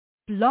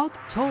Blog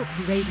Talk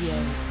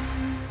Radio.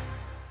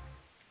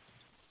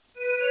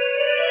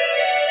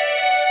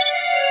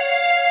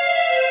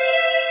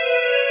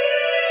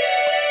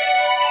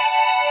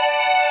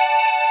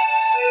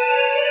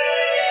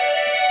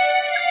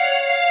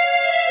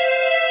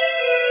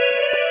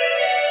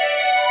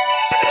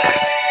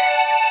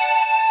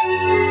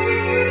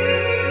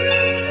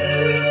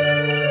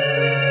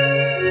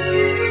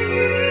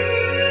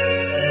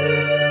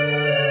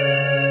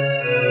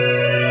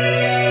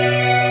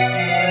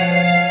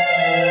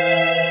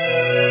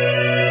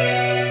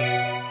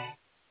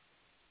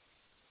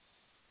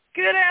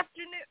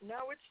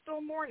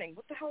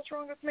 What the hell's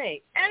wrong with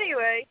me?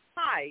 Anyway,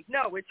 hi.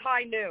 No, it's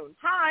high noon.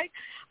 Hi.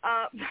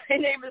 My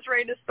name is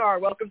Raina Starr.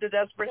 Welcome to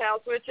Desperate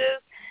House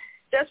Witches.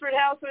 Desperate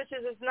House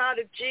Witches is not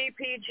a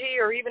GPG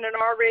or even an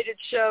R-rated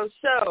show,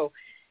 so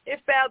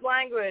if bad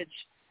language,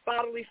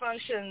 bodily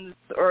functions,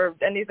 or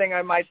anything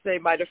I might say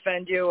might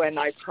offend you, and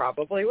I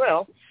probably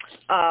will,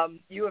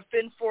 you have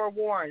been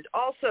forewarned.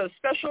 Also,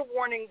 special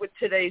warning with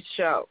today's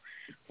show.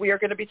 We are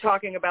going to be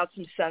talking about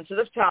some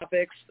sensitive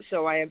topics,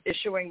 so I am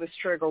issuing this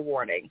trigger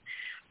warning.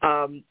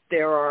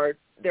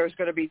 There's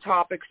going to be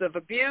topics of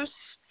abuse,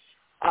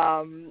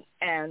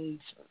 and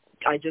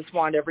I just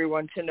want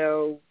everyone to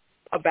know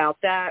about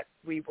that.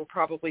 We will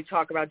probably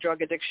talk about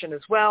drug addiction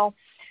as well,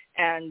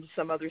 and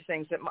some other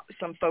things that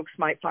some folks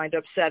might find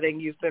upsetting.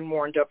 You've been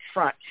warned up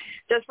front.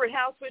 Desperate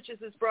House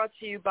Witches is brought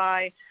to you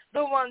by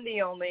the one,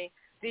 the only,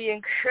 the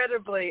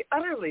incredibly,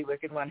 utterly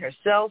wicked one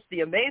herself,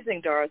 the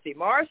amazing Dorothy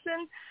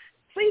Morrison.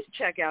 Please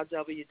check out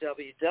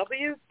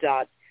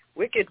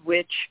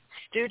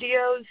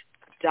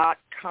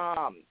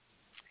www.wickedwitchstudios.com.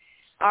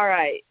 All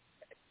right.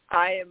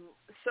 I am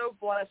so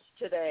blessed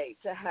today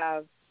to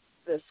have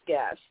this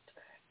guest,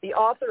 the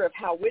author of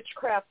How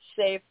Witchcraft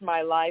Saved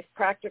My Life,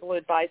 Practical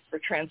Advice for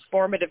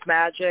Transformative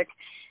Magic,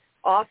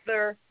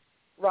 author,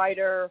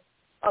 writer,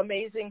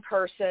 amazing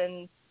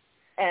person,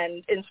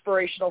 and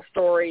inspirational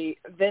story.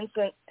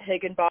 Vincent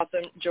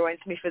Higginbotham joins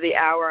me for the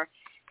hour.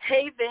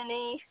 Hey,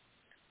 Vinny.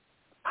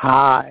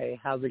 Hi.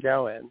 How's it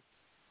going?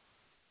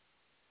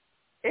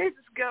 It's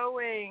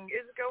going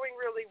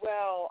really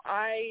well.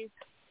 I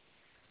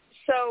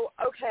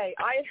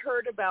had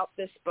heard about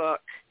this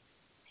book,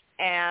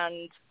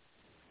 and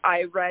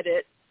I read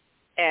it,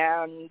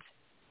 and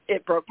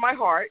it broke my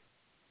heart.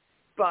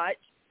 But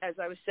as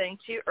I was saying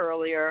to you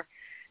earlier,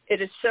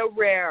 it is so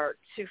rare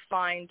to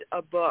find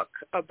a book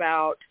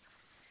about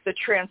the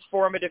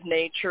transformative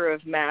nature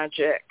of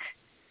magic.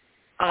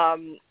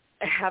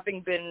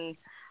 Having been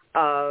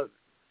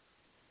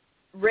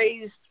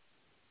raised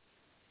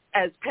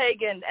as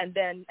pagan and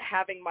then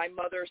having my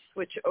mother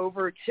switch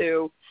over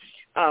to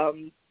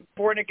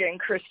born-again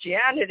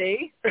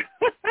Christianity,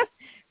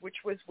 which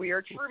was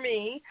weird for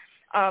me,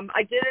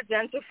 I did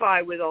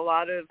identify with a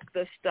lot of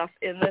the stuff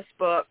in this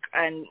book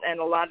and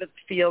a lot of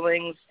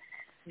feelings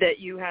that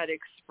you had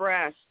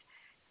expressed.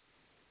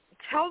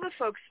 Tell the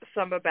folks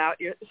some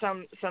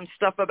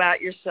stuff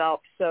about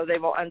yourself so they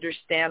will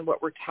understand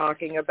what we're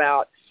talking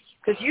about,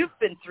 because you've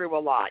been through a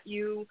lot.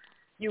 You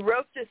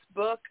wrote this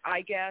book,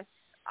 I guess.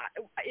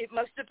 It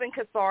must have been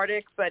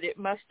cathartic, but it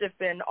must have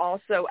been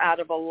also out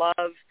of a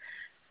love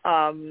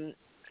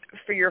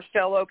for your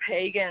fellow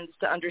pagans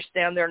to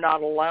understand they're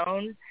not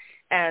alone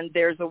and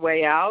there's a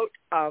way out.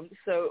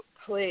 So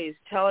please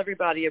tell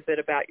everybody a bit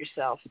about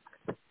yourself.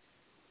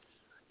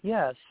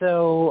 Yeah,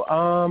 so,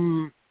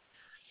 oh,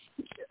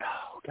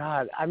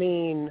 God, I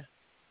mean,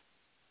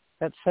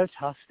 that's so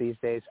tough these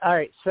days. All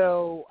right,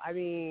 so, I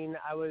mean,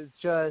 I was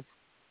just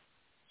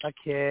a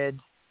kid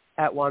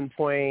at one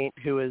point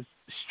who was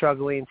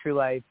struggling through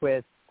life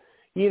with,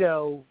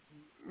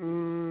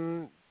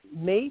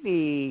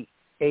 maybe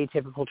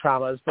atypical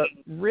traumas, but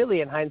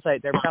really in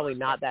hindsight, they're probably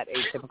not that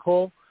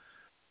atypical.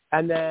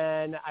 And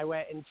then I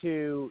went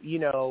into,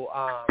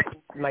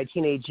 my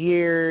teenage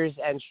years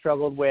and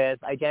struggled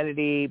with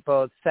identity,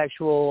 both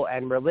sexual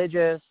and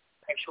religious.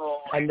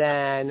 And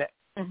then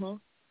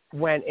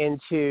went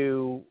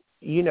into,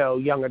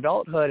 young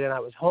adulthood, and I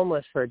was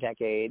homeless for a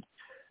decade.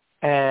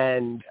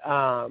 And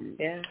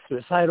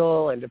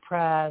suicidal and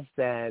depressed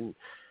and,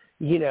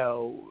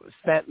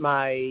 spent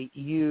my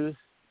youth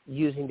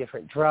using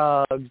different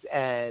drugs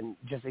and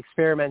just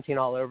experimenting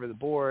all over the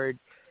board.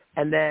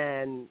 And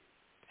then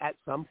at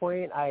some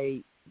point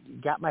I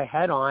got my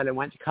head on and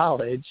went to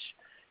college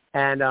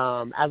and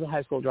as a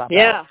high school dropout.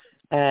 Yeah.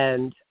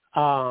 And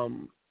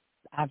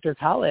after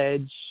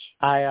college,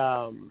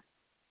 I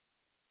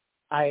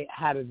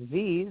had a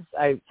disease.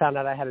 I found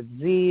out I had a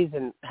disease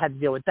and had to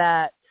deal with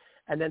that.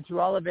 And then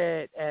through all of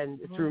it and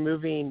through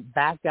moving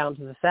back down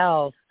to the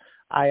South,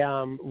 I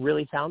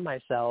really found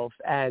myself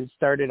and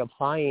started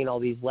applying all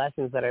these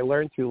lessons that I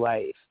learned through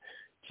life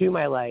to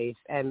my life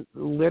and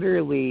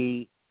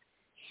literally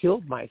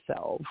healed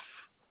myself,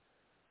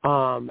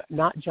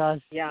 not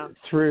just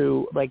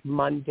through like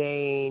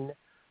mundane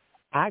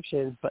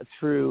actions, but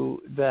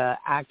through the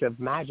act of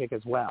magic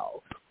as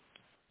well.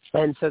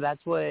 And so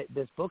that's what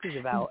this book is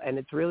about. And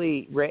it's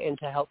really written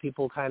to help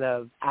people kind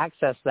of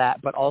access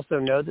that, but also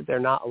know that they're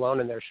not alone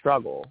in their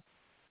struggle.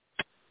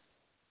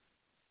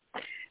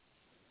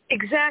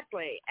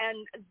 Exactly.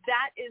 And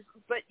that is,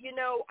 but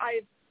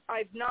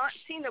I've not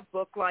seen a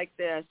book like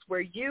this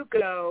where you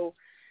go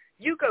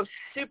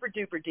super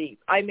duper deep.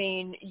 I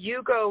mean,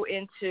 you go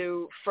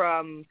into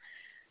from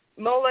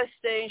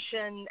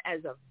molestation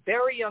as a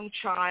very young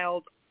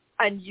child,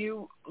 and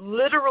you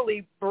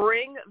literally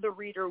bring the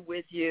reader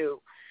with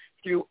you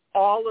through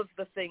all of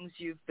the things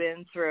you've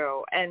been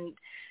through. And,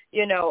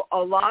 a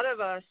lot of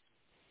us,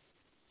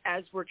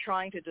 as we're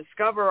trying to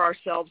discover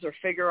ourselves or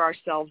figure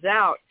ourselves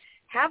out,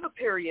 have a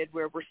period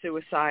where we're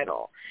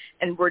suicidal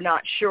and we're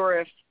not sure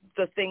if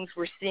the things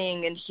we're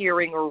seeing and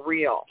hearing are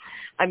real.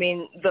 I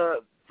mean,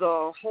 the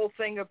whole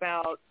thing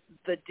about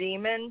the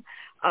demon,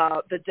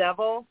 the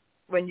devil,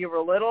 when you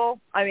were little,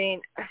 I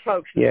mean,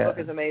 folks, this book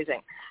is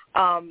amazing.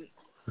 And,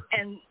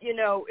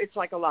 it's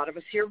like a lot of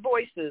us hear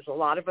voices, a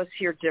lot of us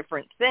hear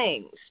different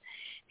things.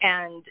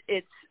 And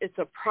it's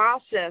a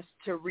process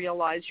to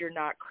realize you're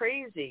not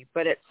crazy.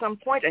 But at some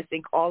point, I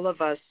think all of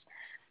us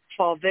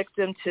fall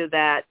victim to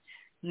that.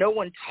 No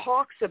one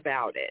talks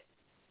about it.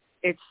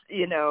 It's,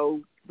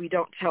 we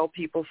don't tell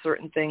people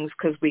certain things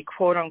because we,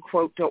 quote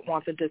unquote, don't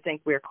want them to think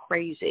we're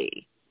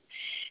crazy,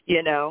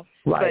 Right.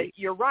 But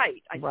you're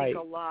right. I think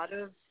a lot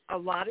of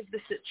the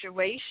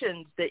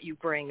situations that you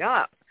bring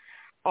up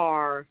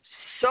are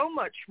so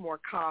much more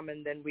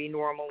common than we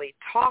normally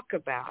talk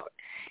about.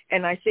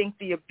 And I think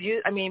the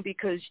abuse,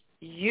 because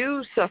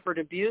you suffered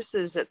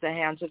abuses at the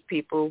hands of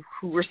people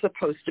who were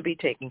supposed to be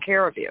taking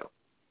care of you.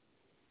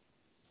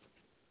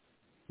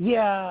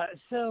 Yeah,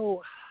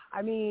 so,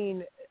 I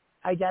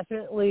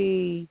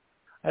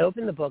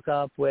opened the book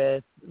up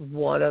with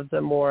one of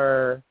the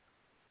more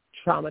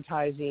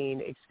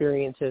traumatizing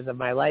experiences of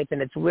my life,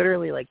 and it's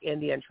literally like in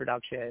the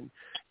introduction.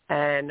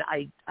 And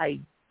I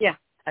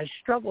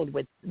struggled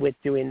with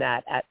doing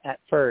that at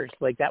first.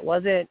 Like, that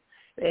wasn't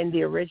in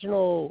the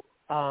original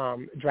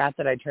draft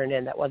that I turned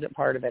in. That wasn't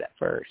part of it at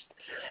first.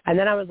 And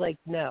then I was like,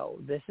 no,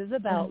 this is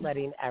about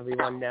letting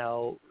everyone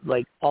know,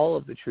 like, all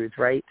of the truth,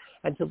 right?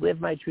 And to live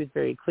my truth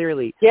very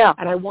clearly. Yeah.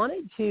 And I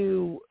wanted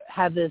to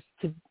have this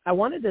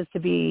to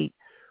be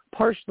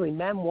partially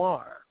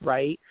memoir,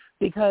 right?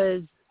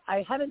 Because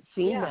I haven't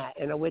seen that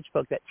in a witch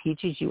book that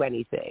teaches you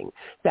anything,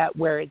 that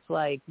where it's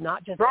like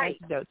not just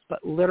anecdotes, but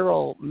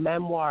literal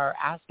memoir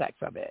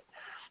aspects of it.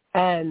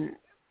 And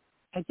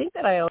I think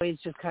that I always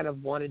just kind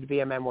of wanted to be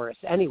a memoirist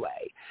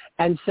anyway.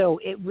 And so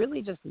it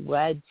really just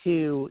led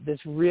to this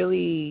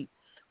really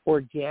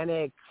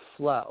organic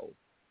flow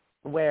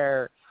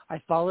where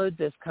I followed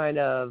this kind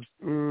of,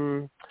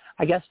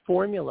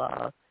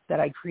 formula that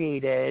I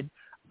created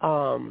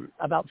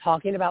about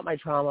talking about my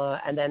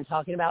trauma and then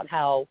talking about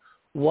how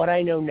what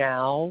I know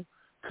now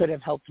could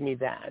have helped me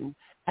then,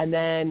 and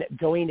then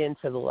going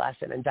into the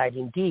lesson and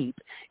diving deep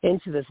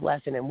into this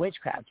lesson in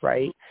witchcraft,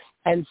 right?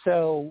 And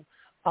so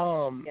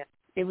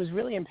it was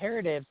really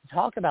imperative to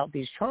talk about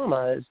these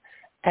traumas.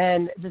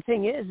 And the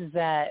thing is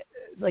that,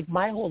 like,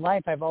 my whole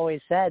life I've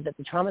always said that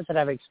the traumas that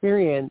I've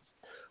experienced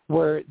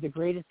were the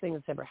greatest thing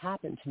that's ever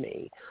happened to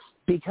me,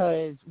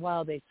 because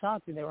while they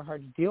sucked and they were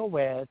hard to deal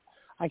with,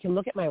 I can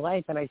look at my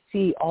life and I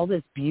see all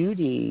this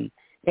beauty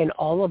in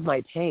all of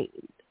my pain.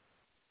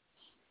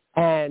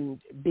 And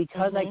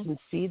because I can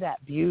see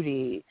that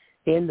beauty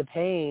in the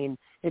pain,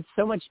 it's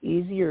so much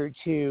easier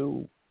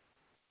to,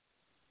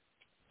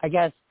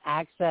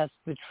 access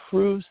the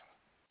truth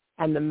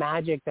and the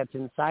magic that's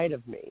inside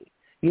of me.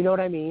 You know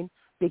what I mean?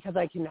 Because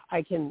I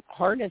can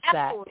harness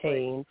that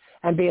pain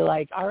and be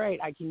like, all right,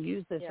 I can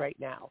use this right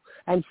now.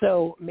 And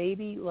so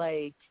maybe,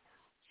 like,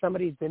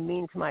 somebody's been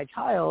mean to my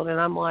child,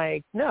 and I'm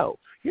like, no,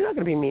 you're not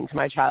going to be mean to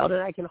my child.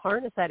 And I can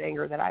harness that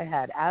anger that I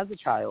had as a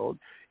child,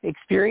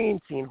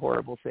 experiencing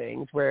horrible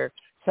things where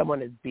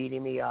someone is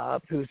beating me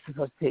up who's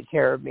supposed to take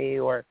care of me,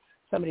 or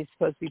somebody's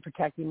supposed to be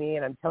protecting me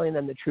and I'm telling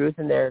them the truth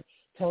and they're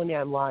telling me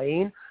I'm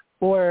lying,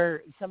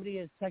 or somebody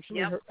is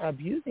sexually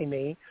abusing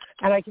me,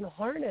 and I can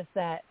harness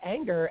that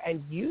anger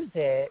and use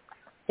it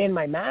in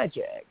my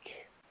magic.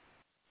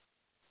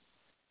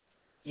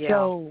 Yeah.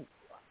 So,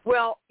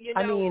 well,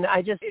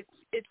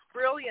 it's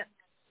brilliant.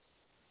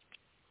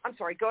 I'm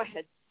sorry. Go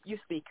ahead. You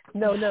speak.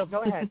 No,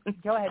 go ahead.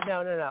 Go ahead.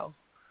 No.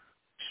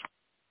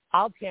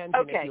 I'll tangent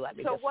if you let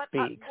me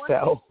speak.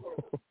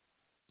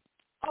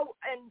 Oh,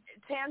 and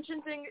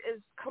tangenting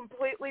is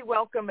completely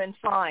welcome and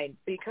fine,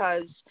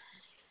 because,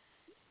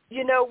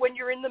 when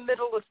you're in the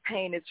middle of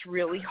pain, it's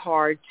really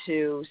hard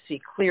to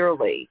see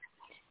clearly.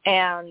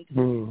 And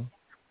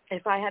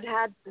if I had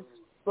had this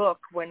book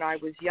when I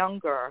was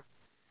younger,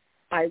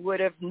 I would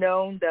have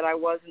known that I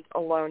wasn't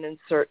alone in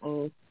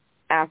certain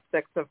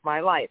aspects of my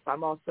life.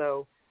 I'm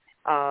also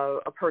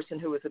a person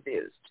who was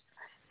abused.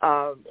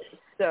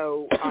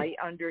 So I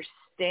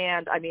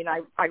understand. I mean,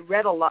 I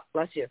read a lot,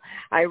 bless you.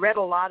 I read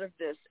a lot of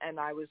this, and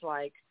I was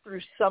like,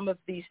 through some of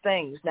these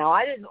things. Now,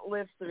 I didn't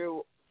live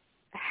through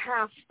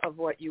half of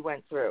what you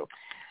went through,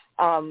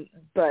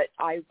 but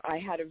I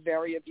had a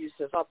very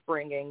abusive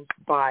upbringing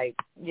by,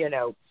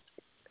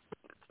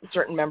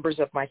 certain members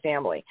of my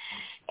family.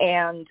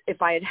 And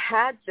if I had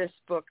had this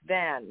book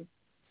then,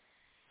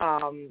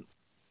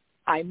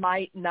 I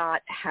might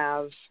not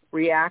have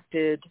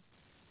reacted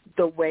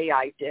the way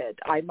I did.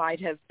 I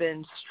might have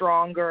been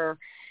stronger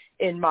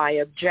in my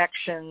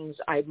objections.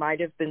 I might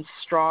have been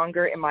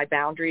stronger in my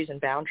boundaries,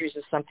 and boundaries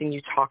is something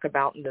you talk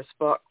about in this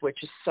book,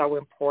 which is so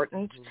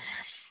important.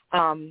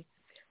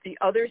 The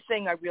other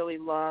thing I really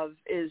love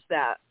is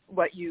that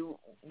what you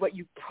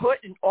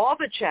put in all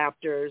the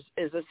chapters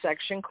is a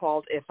section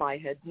called If I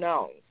Had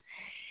Known.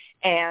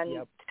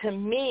 And to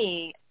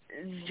me,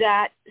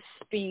 that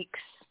speaks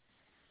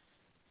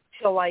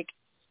to like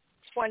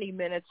 20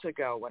 minutes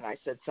ago when I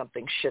said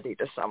something shitty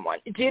to someone.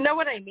 Do you know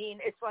what I mean?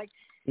 It's like,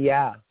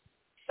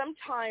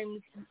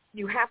 sometimes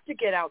you have to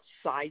get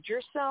outside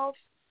yourself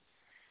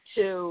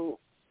to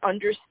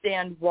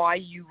understand why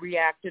you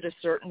reacted a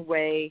certain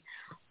way,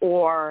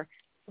 or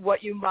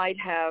what you might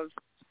have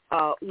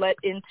let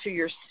into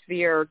your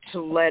sphere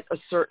to let a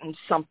certain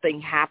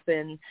something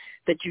happen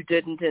that you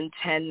didn't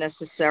intend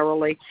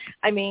necessarily.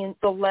 I mean,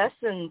 the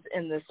lessons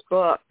in this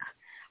book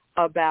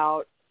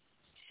about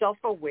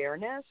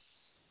self-awareness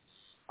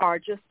are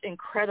just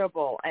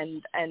incredible.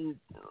 And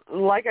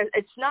like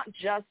it's not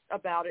just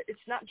about it. It's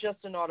not just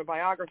an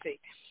autobiography.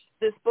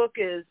 This book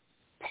is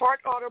part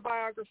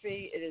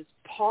autobiography. It is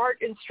part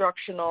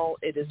instructional.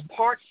 It is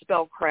part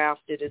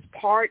spellcraft. It is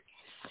part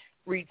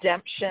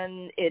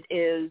redemption. It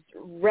is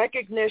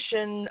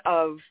recognition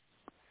of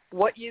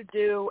what you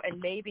do and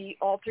maybe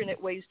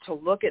alternate ways to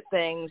look at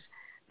things.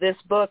 This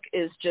book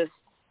is just,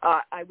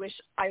 I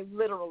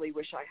literally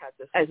wish I had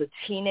this as a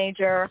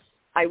teenager.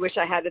 I wish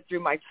I had it through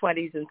my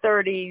 20s and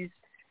 30s,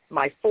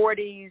 my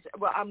 40s.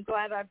 Well, I'm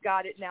glad I've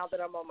got it now that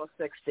I'm almost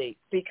 60,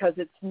 because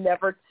it's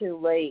never too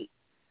late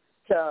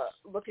to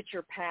look at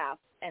your past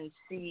and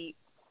see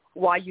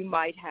why you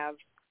might have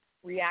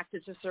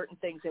reacted to certain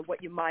things and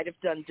what you might have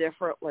done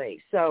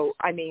differently. So,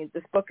 I mean,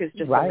 this book is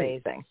just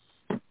amazing.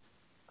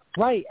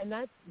 Right, and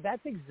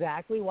that's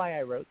exactly why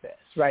I wrote this,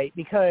 right?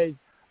 Because,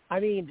 I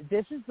mean,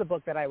 this is the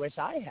book that I wish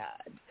I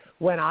had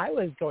when I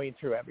was going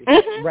through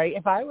everything, right?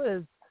 If I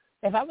was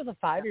a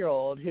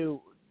 5-year-old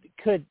who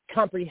could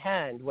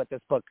comprehend what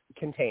this book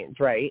contains,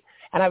 right,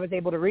 and I was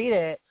able to read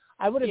it,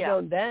 I would have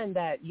known then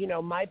that, you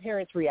know, my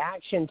parents'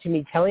 reaction to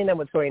me telling them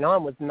what's going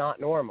on was not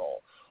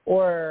normal.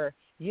 Or,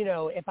 you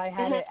know, if I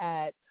had it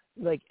at,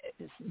 like,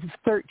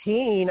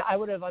 13, I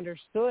would have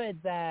understood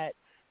that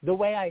the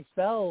way I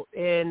felt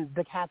in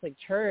the Catholic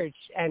Church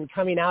and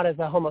coming out as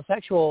a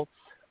homosexual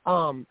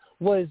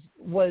was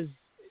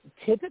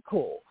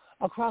typical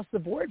across the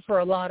board for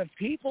a lot of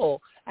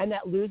people, and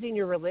that losing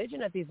your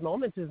religion at these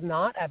moments is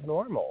not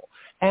abnormal.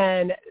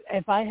 And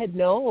if I had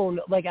known,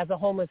 like, as a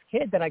homeless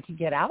kid that I could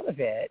get out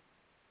of it,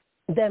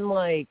 then,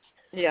 like,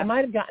 I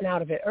might have gotten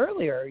out of it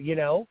earlier, you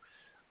know?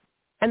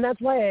 And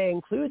that's why I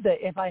include the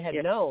if I had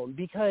known,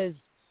 because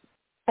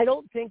I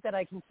don't think that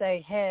I can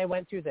say, hey, I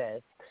went through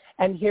this,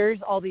 and here's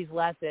all these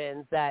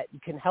lessons that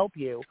can help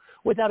you,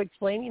 without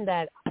explaining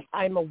that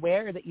I'm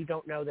aware that you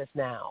don't know this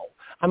now.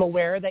 I'm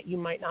aware that you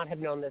might not have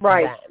known this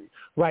then,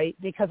 right?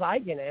 Because I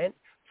didn't.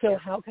 So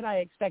how can I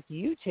expect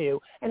you to?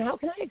 And how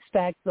can I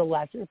expect the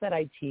lessons that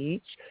I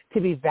teach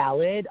to be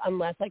valid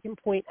unless I can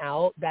point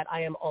out that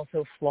I am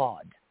also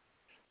flawed?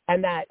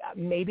 And that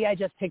maybe I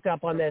just picked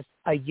up on this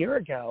a year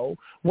ago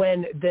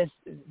when this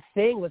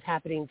thing was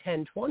happening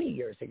 10, 20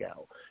 years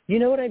ago. You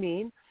know what I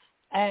mean?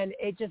 And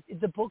it just,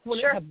 the book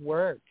wouldn't have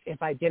worked if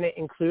I didn't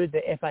include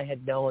the if I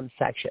had known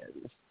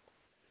sections.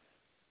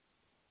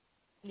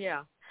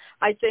 Yeah.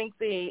 I think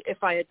the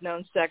if I had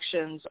known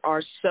sections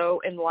are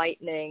so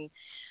enlightening,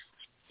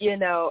 you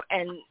know,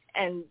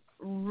 and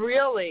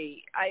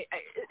really, I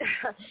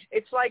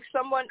it's like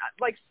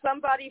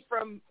somebody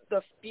from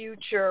the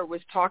future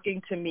was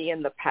talking to me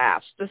in the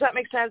past. Does that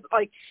make sense?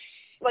 Like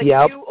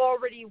you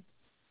already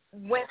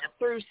went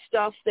through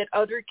stuff that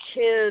other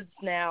kids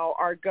now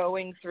are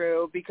going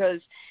through,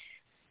 because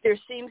there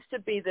seems to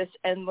be this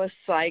endless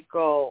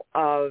cycle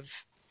of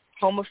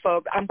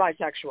homophobic. I'm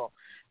bisexual,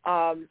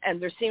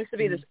 and there seems to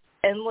be this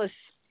endless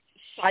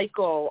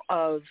cycle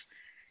of,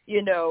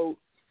 you know,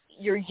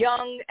 you're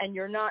young and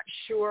you're not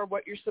sure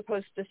what you're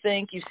supposed to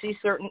think. You see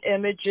certain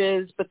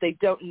images, but they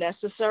don't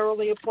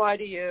necessarily apply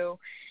to you.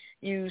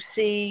 You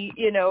see,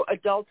 you know,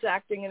 adults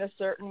acting in a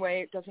certain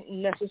way. It doesn't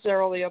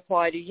necessarily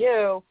apply to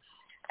you.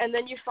 And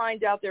then you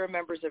find out there are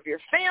members of your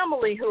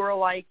family who are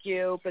like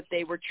you, but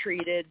they were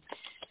treated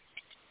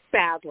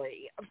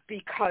badly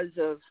because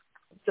of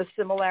the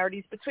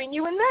similarities between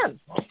you and them.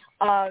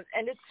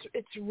 And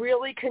it's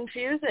really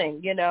confusing,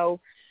 you know.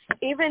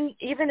 Even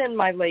in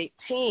my late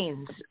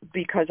teens,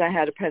 because I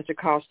had a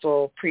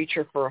Pentecostal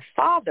preacher for a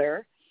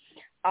father,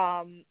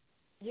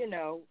 you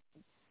know,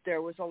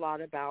 there was a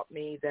lot about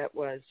me that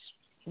was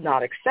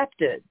not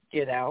accepted,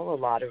 you know,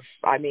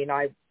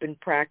 I've been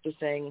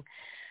practicing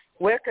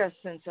Wicca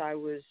since I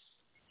was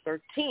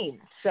 13.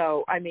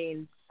 So, I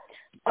mean,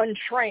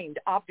 untrained,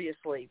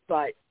 obviously,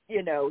 but,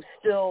 you know,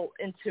 still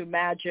into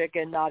magic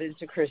and not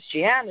into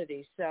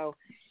Christianity. So,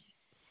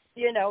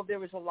 you know, there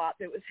was a lot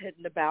that was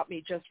hidden about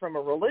me just from a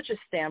religious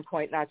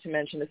standpoint, not to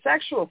mention a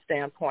sexual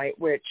standpoint,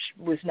 which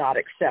was not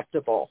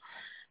acceptable.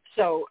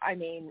 So, I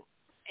mean,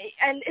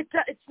 and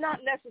it's not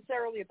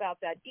necessarily about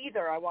that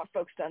either. I want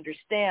folks to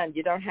understand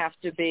you don't have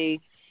to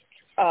be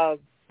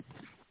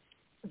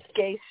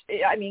gay,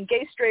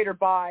 straight or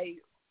bi,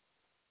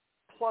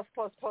 plus,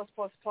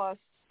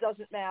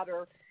 doesn't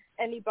matter.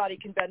 Anybody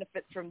can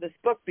benefit from this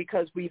book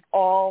because we've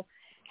all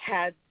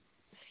had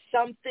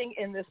something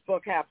in this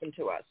book happen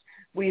to us.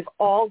 We've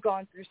all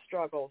gone through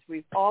struggles.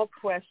 We've all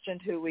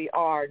questioned who we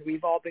are. And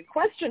we've all been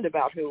questioned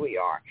about who we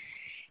are.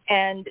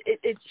 And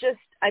it's just,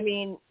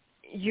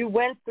 you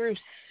went through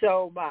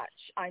so much.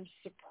 I'm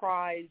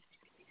surprised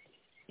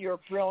you're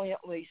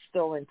brilliantly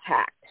still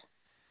intact.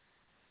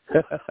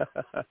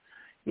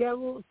 Yeah,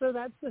 well, so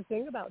that's the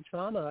thing about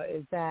trauma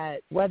is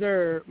that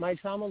whether my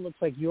trauma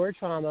looks like your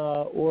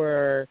trauma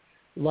or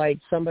like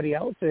somebody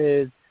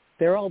else's,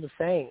 they're all the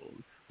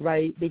same,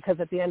 right? Because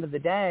at the end of the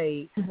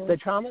day, the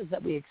traumas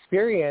that we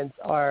experience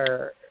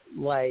are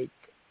like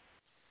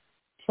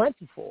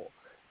plentiful,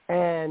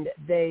 and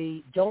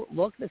they don't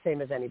look the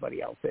same as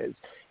anybody else's.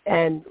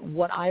 And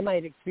what I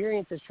might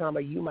experience as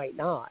trauma, you might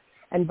not,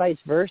 and vice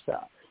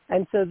versa.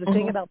 And so the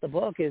thing about the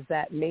book is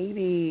that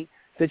maybe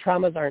the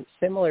traumas aren't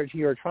similar to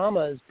your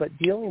traumas, but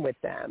dealing with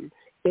them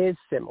is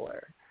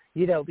similar,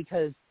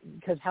 because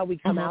how we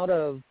come out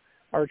of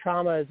our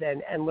traumas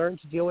and learn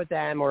to deal with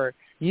them or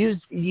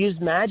use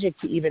magic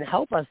to even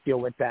help us deal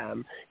with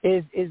them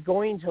is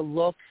going to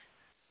look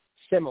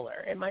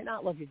similar. It might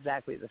not look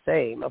exactly the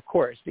same, of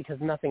course,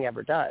 because nothing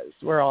ever does.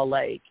 We're all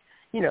like,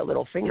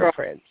 little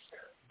fingerprints.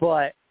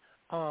 But,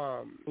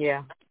 at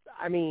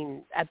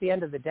the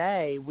end of the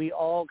day, we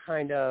all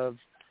kind of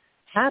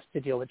have to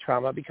deal with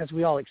trauma because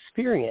we all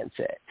experience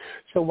it.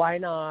 So why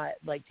not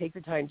take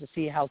the time to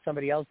see how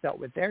somebody else dealt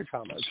with their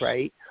traumas,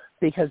 right?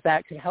 Because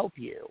that could help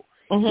you,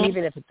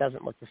 even if it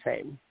doesn't look the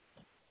same.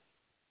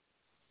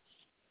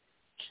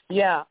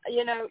 Yeah,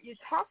 you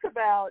talk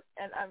about,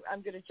 and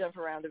I'm going to jump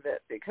around a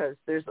bit because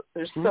there's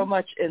so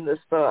much in this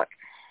book,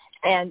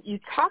 and you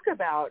talk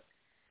about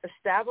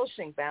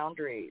establishing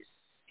boundaries,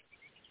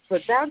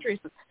 but boundaries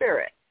with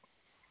spirit,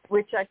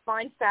 which I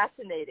find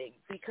fascinating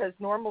because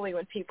normally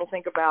when people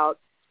think about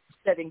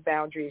setting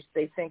boundaries,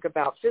 they think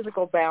about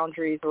physical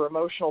boundaries or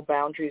emotional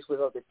boundaries with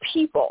other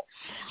people.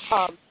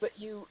 But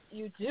you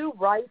do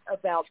write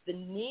about the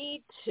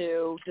need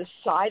to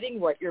deciding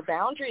what your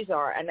boundaries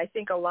are. And I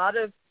think a lot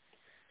of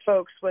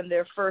folks, when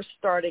they're first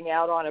starting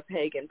out on a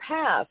pagan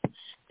path,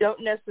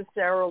 don't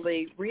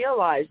necessarily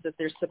realize that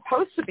they're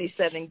supposed to be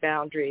setting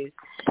boundaries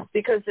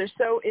because they're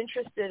so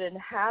interested in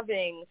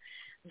having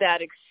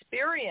that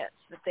experience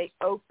that they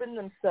open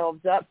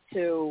themselves up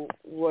to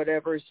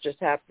whatever's just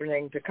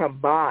happening to come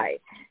by.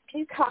 Can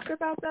you talk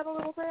about that a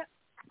little bit?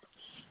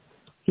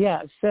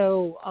 Yeah,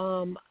 so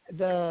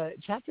the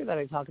chapter that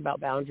I talk about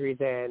boundaries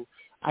in,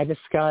 I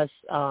discuss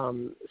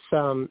some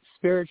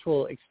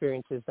spiritual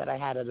experiences that I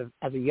had as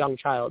a young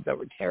child that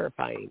were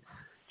terrifying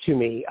to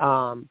me.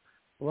 I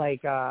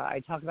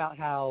talk about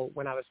how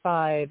when I was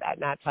 5, at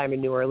nighttime in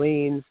New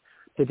Orleans,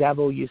 the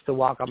devil used to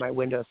walk on my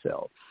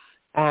windowsill.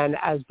 And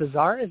as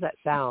bizarre as that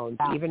sounds,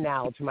 even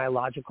now to my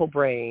logical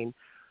brain,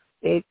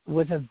 it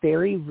was a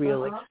very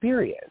real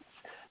experience.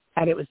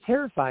 And it was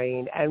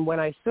terrifying. And when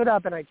I stood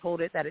up and I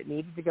told it that it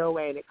needed to go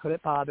away and it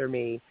couldn't bother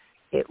me,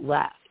 it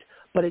left.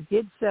 But it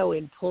did so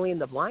in pulling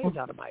the blinds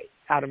out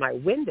of my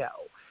window.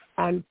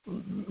 And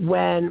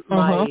when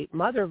my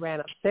mother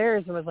ran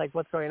upstairs and was like,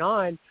 "What's going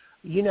on?"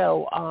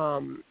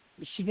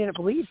 She didn't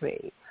believe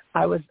me.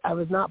 I was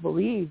not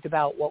believed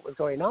about what was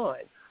going on.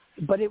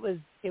 But it was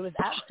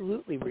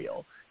absolutely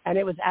real, and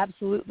it was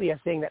absolutely a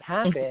thing that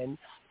happened.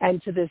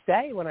 And to this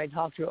day, when I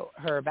talk to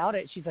her about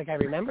it, she's like, "I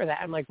remember that."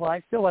 I'm like, "Well,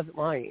 I still wasn't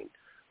lying.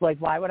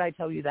 Why would I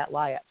tell you that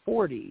lie at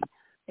 40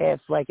 if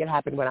it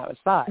happened when I was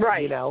 5?"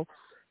 Right.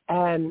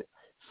 And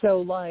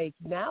so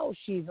now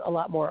she's a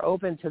lot more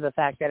open to the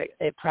fact that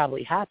it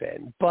probably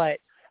happened. But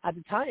at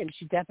the time,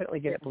 she definitely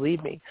didn't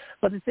believe me.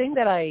 But the thing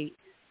that I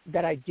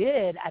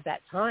did at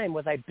that time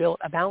was I built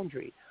a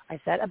boundary. I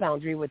set a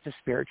boundary with the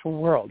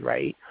spiritual world,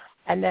 right?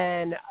 And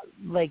then,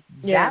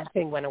 that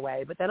thing went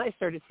away. But then I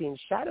started seeing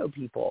shadow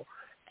people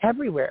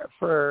everywhere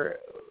for,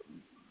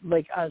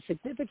 a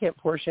significant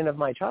portion of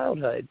my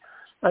childhood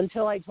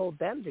until I told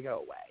them to go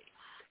away.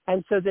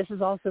 And so this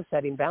is also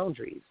setting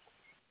boundaries.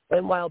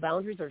 And while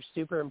boundaries are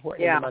super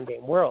important in the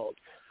mundane world,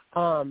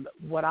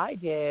 what I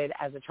did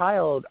as a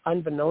child,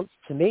 unbeknownst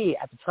to me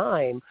at the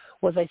time,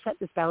 was I set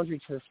this boundary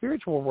to the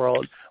spiritual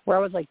world where I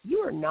was like, "You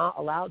are not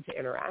allowed to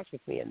interact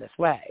with me in this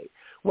way.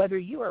 Whether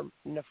you are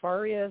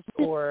nefarious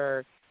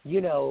or,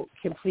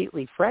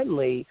 completely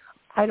friendly,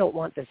 I don't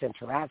want this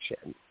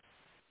interaction."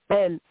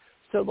 And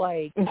so,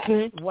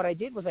 what I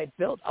did was I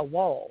built a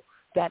wall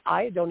that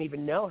I don't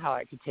even know how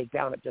I could take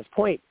down at this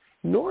point,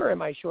 nor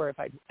am I sure if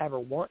I'd ever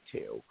want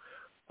to.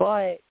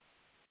 But,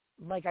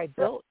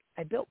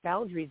 I built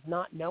boundaries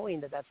not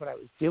knowing that that's what I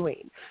was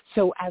doing.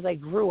 So as I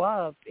grew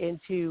up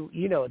into,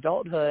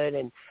 adulthood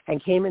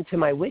and came into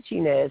my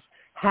witchiness,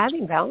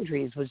 having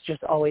boundaries was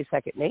just always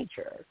second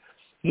nature.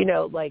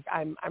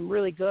 I'm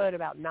really good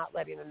about not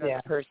letting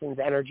another person's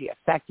energy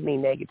affect me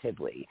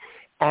negatively.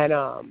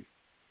 And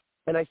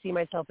and I see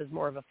myself as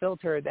more of a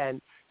filter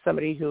than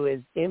somebody who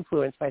is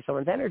influenced by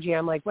someone's energy,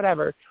 I'm like,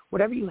 whatever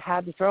you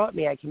have to throw at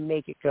me, I can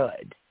make it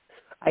good.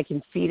 I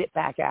can feed it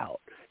back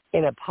out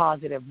in a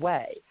positive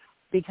way,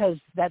 because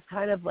that's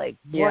kind of like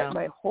what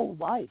my whole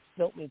life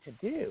built me to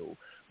do,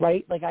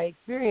 right? Like I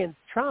experienced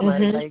trauma,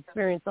 I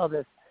experienced all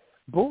this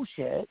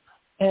bullshit,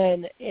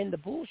 and in the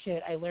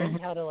bullshit, I learned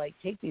how to like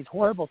take these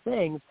horrible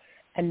things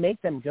and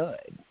make them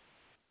good.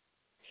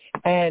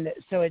 And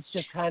so it's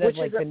just kind of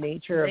like the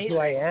nature of who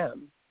I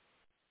am.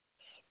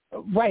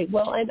 Right.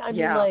 Well, and I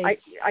mean,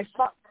 like,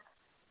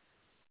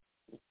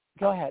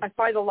 go ahead. I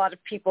find a lot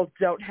of people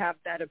don't have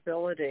that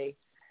ability.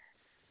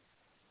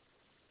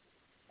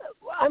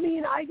 I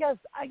mean, I guess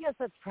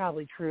that's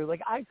probably true.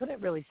 Like, I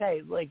couldn't really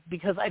say, like,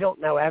 because I don't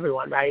know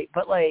everyone, right?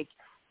 But like,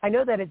 I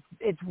know that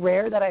it's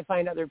rare that I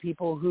find other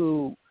people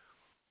who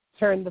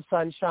turn the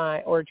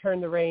sunshine or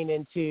turn the rain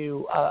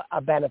into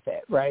a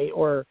benefit, right?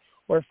 Or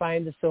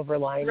find the silver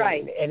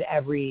lining in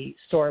every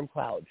storm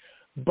cloud.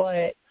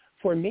 But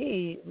for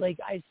me, like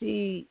I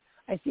see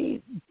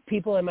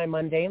people in my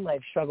mundane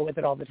life struggle with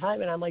it all the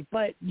time, and I'm like,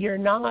 but you're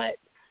not,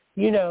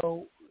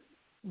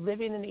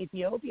 living in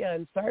Ethiopia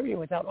and starving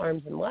without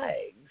arms and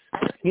legs.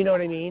 You know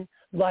what I mean?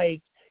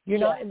 Like, you're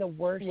not in the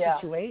worst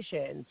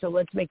situation, so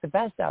let's make the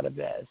best out of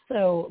this.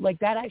 So, like,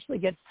 that actually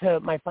gets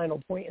to my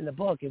final point in the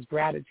book is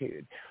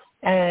gratitude.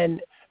 And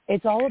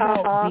it's all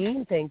about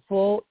being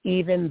thankful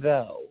even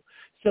though.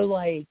 So,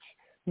 like,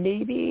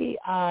 maybe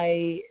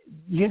I,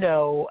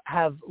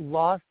 have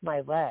lost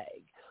my leg,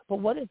 but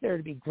what is there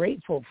to be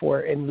grateful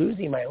for in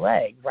losing my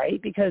leg, right?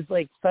 Because,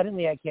 like,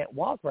 suddenly I can't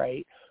walk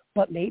right,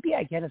 but maybe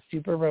I get a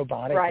super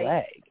robotic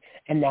leg,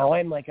 and now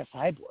I'm like a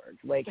cyborg.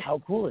 Like, how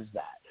cool is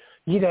that?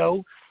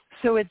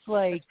 So it's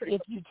like,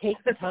 if you take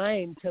the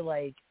time to,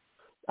 like,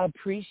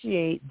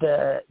 appreciate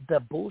the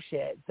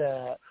bullshit,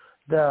 the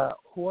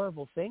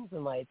horrible things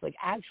in life, like,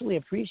 actually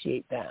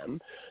appreciate them,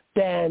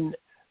 then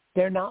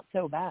they're not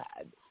so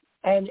bad.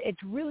 And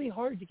it's really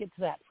hard to get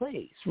to that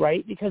place,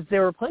 right? Because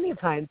there were plenty of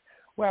times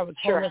where I was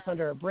homeless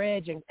under a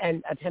bridge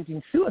and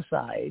attempting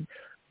suicide,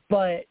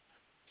 but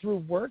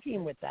through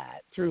working with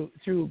that, through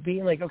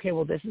being like, okay,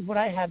 well, this is what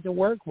I have to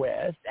work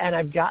with, and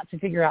I've got to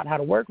figure out how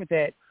to work with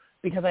it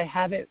because I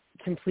haven't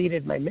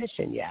completed my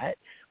mission yet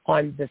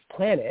on this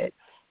planet,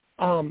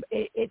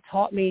 it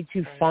taught me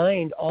to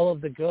find all of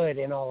the good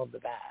in all of the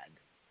bad.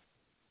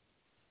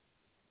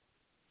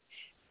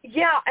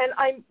 Yeah,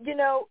 and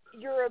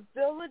your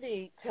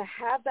ability to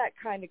have that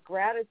kind of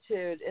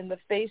gratitude in the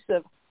face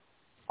of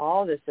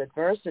all this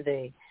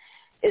adversity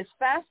is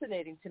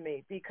fascinating to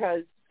me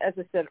because, as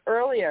I said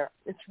earlier,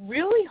 it's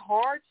really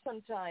hard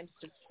sometimes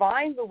to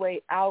find the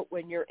way out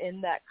when you're in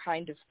that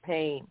kind of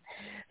pain.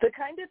 The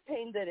kind of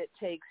pain that it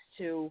takes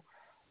to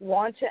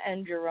want to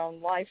end your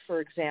own life, for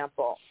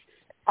example.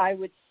 I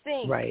would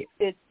think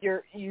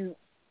you're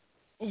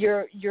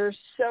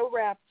so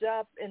wrapped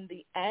up in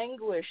the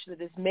anguish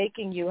that is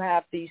making you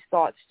have these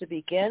thoughts to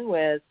begin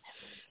with,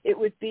 it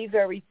would be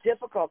very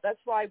difficult. That's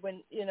why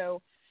when,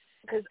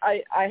 because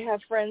I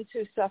have friends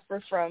who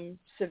suffer from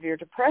severe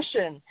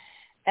depression,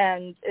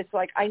 and it's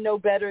like, I know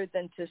better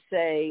than to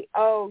say,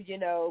 oh,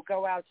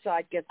 go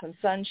outside, get some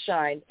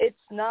sunshine.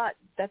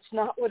 That's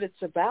not what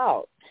it's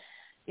about.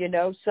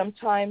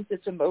 Sometimes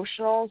it's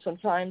emotional,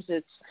 sometimes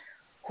it's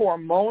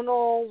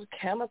hormonal,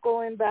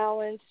 chemical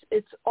imbalance.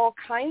 It's all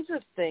kinds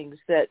of things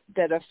that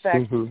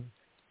affect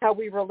how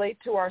we relate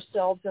to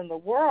ourselves and the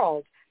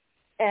world.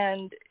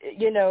 And,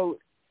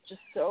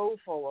 just so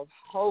full of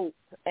hope.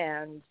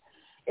 And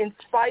in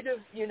spite of,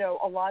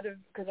 a lot of,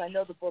 because I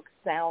know the book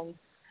sounds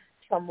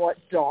somewhat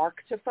dark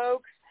to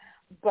folks,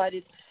 but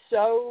it's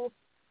so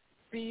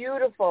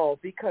beautiful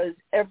because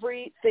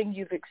everything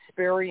you've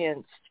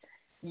experienced,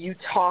 you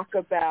talk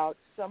about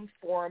some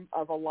form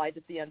of a light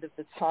at the end of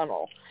the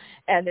tunnel.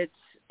 And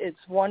it's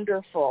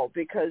wonderful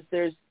because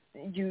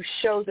you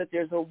show that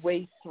there's a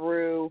way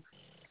through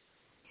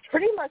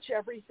pretty much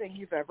everything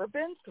you've ever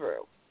been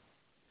through.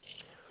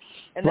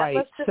 And that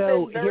must have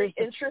been very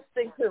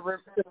interesting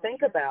to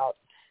think about.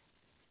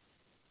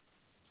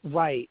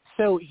 Right.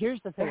 So here's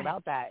the thing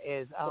about that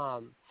is,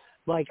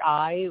 like,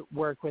 I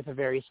work with a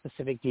very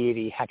specific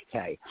deity,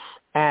 Hecate.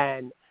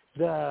 And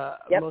the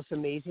most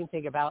amazing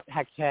thing about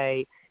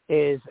Hecate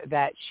is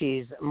that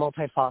she's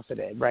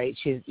multifaceted, right?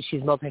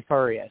 She's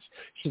multifarious.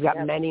 She's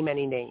got many,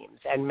 many names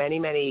and many,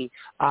 many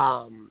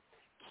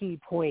key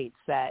points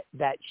that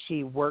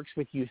she works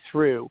with you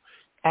through.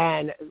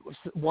 And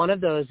one of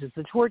those is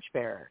the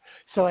torchbearer.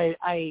 So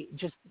I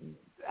just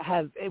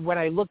have, when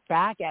I look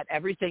back at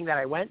everything that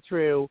I went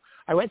through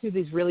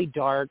these really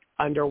dark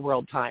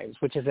underworld times,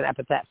 which is an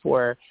epithet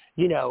for,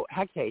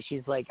 Hecate.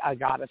 She's like a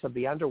goddess of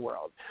the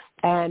underworld.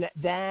 And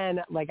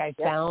then, like, I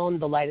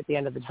found the light at the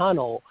end of the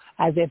tunnel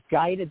as if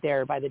guided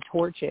there by the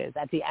torches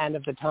at the end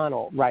of the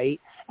tunnel, right?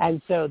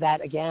 And so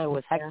that, again,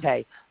 was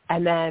Hecate.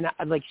 And then,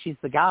 like, she's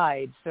the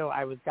guide, so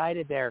I was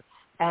guided there.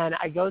 And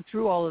I go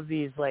through all of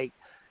these, like,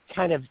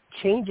 kind of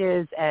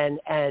changes and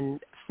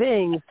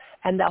things,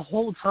 and the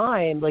whole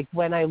time, like,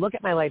 when I look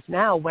at my life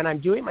now, when I'm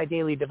doing my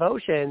daily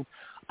devotions,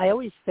 I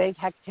always thank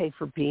Hecate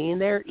for being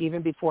there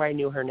even before I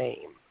knew her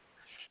name.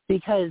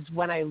 Because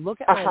when I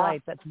look at my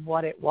life, that's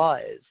what it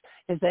was,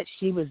 is that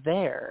she was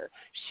there.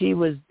 She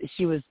was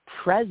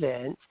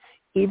present,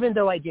 even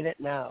though I didn't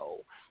know,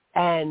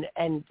 and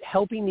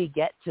helping me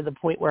get to the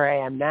point where I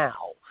am now.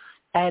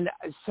 And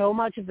so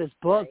much of this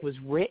book was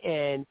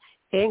written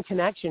in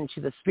connection to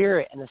the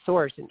spirit and the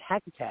source and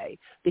Hecate,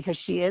 because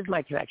she is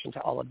my connection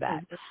to all of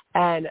that.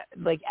 And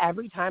like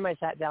every time I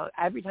sit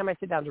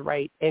down to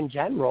write in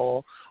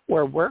general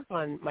or work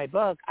on my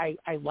book, I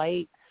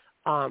light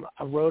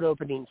a road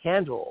opening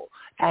candle.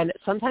 And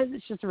sometimes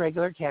it's just a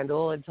regular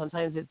candle, and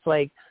sometimes it's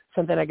like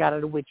something I got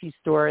at a witchy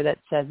store that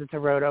says it's a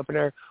road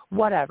opener,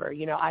 whatever.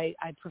 You know, I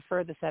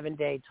prefer the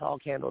 7-day tall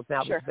candles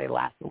now because they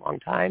last a long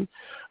time.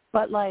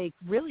 But like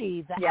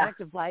really the act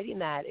of lighting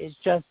that is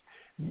just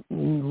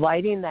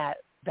lighting that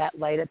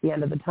light at the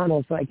end of the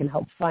tunnel so I can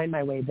help find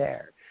my way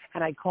there.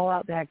 And I call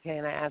out to Hecate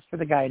and I ask for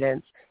the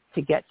guidance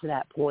to get to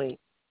that point.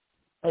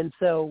 And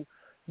so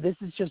this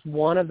is just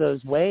one of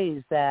those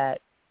ways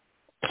that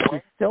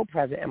is still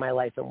present in my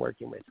life and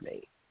working with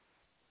me.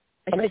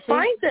 And I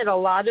find that a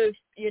lot of,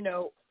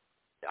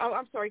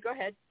 I'm sorry, go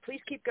ahead.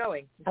 Please keep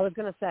going. I was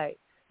going to say,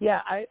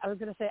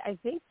 I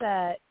think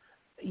that,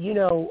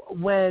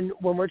 when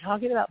we're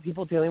talking about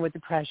people dealing with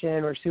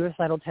depression or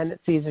suicidal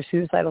tendencies or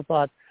suicidal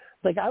thoughts,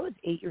 like I was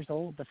 8 years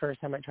old the first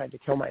time I tried to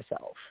kill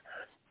myself.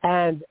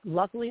 And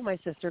luckily my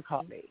sister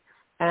caught me.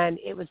 And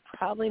it was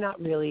probably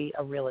not really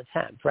a real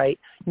attempt, right?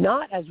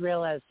 Not as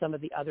real as some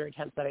of the other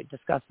attempts that I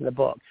discussed in the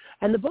book.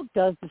 And the book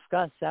does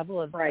discuss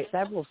several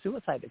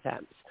suicide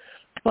attempts.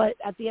 But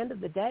at the end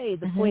of the day,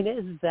 the point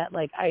is that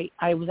like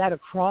I was at a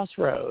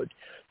crossroad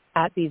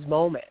at these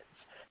moments.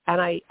 And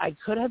I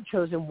could have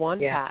chosen one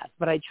path,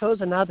 but I chose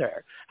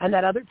another. And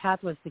that other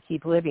path was to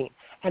keep living.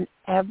 And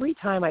every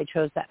time I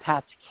chose that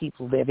path to keep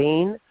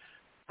living,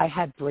 I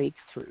had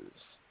breakthroughs.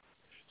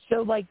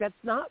 So, like, that's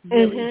not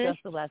really just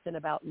a lesson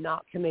about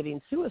not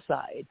committing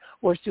suicide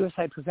or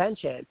suicide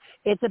prevention.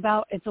 It's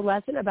a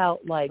lesson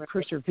about, like,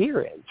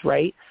 perseverance,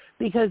 right?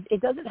 Because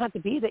it doesn't have to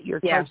be that you're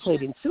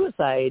contemplating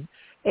suicide.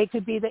 It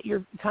could be that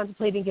you're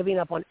contemplating giving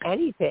up on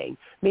anything.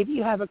 Maybe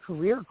you have a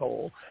career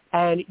goal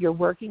and you're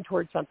working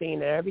towards something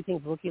and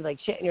everything's looking like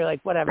shit and you're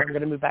like, whatever, I'm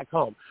going to move back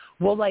home.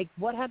 Well, like,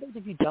 what happens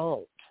if you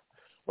don't?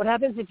 What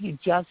happens if you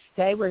just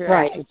stay where you're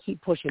at and keep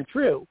pushing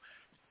through?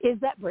 Is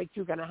that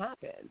breakthrough going to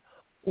happen?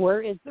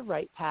 Or is the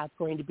right path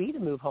going to be to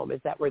move home? Is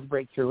that where the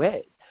breakthrough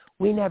is?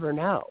 We never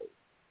know.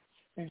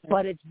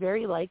 But it's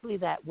very likely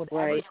that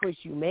whatever choice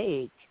you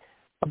make,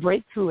 a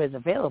breakthrough is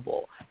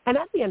available. And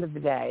at the end of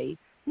the day,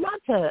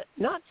 not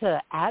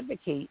to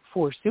advocate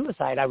for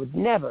suicide. I would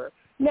never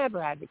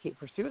advocate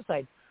for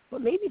suicide.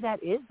 But maybe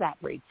that is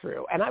that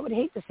breakthrough. And I would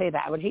hate to say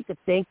that. I would hate to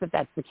think that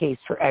that's the case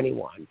for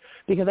anyone,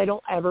 because I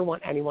don't ever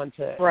want anyone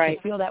to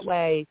feel that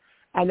way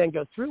and then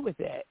go through with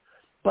it.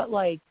 But,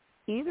 like,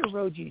 either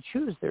road you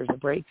choose, there's a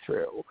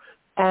breakthrough.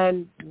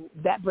 And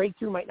that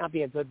breakthrough might not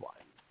be a good one.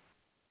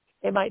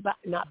 It might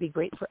not be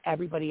great for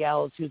everybody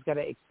else who's going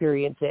to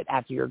experience it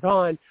after you're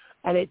gone.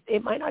 And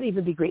it might not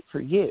even be great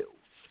for you.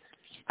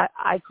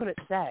 I couldn't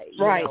say. You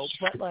know?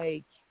 But,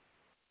 like,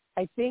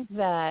 I think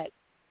that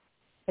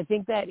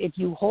if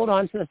you hold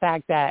on to the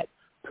fact that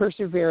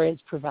perseverance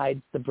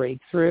provides the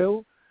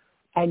breakthrough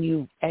and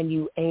you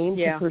aim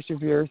to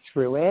persevere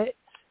through it,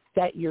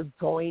 that you're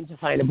going to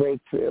find a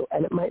breakthrough.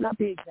 And it might not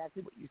be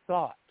exactly what you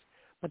thought,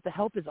 but the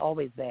help is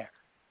always there.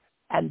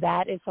 And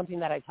that is something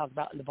that I talk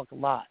about in the book a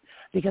lot,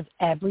 because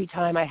every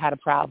time I had a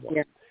problem,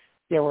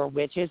 there were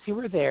witches who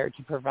were there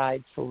to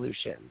provide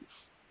solutions.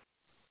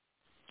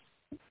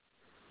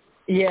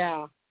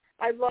 Yeah,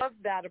 I love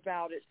that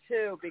about it,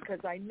 too, because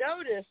I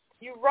noticed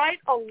you write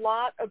a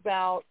lot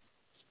about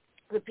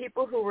the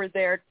people who were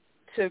there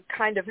to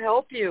kind of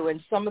help you,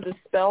 and some of the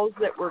spells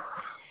that were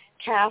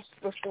cast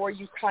before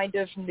you kind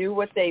of knew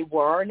what they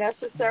were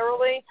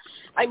necessarily.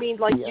 I mean,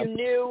 like you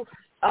knew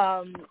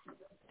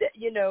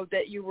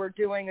that you were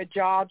doing a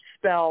job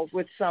spell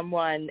with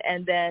someone,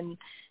 and then,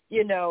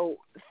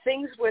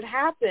 things would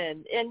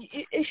happen. And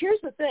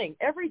here's the thing.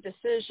 Every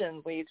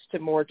decision leads to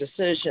more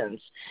decisions.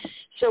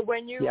 So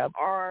when you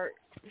are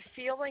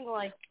feeling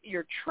like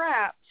you're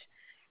trapped,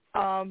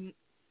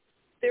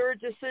 there are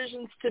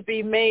decisions to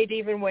be made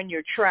even when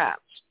you're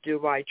trapped.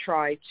 Do I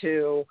try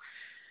to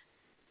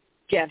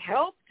get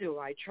help? Do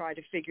I try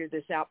to figure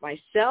this out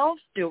myself?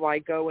 Do I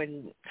go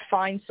and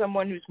find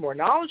someone who's more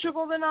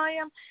knowledgeable than I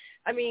am?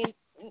 I mean,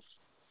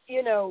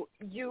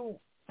 you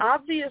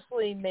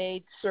obviously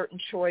made certain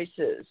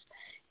choices,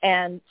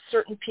 and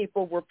certain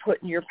people were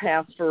put in your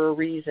path for a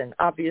reason,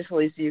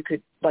 obviously, so you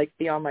could, like,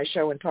 be on my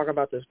show and talk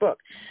about this book.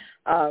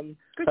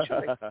 Good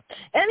choice.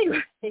 Anyway,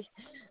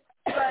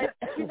 but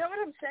you know what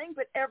I'm saying?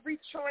 But every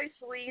choice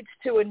leads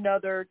to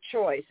another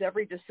choice.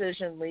 Every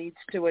decision leads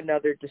to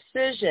another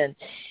decision.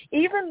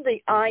 Even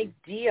the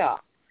idea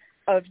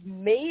of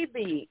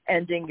maybe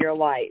ending your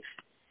life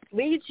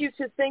leads you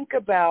to think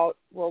about,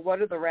 well,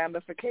 what are the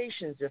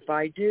ramifications if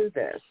I do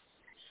this?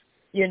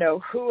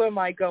 Who am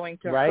I going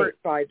to hurt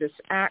by this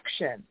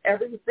action?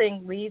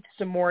 Everything leads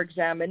to more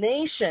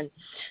examination.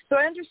 So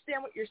I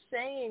understand what you're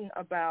saying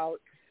about,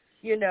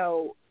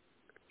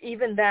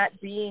 even that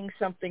being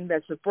something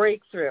that's a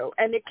breakthrough.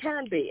 And it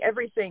can be.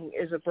 Everything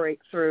is a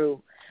breakthrough,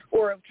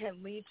 or it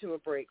can lead to a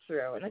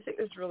breakthrough. And I think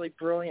it's really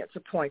brilliant to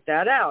point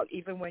that out.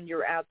 Even when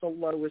you're at the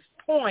lowest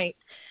point,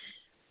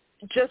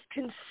 just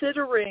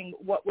considering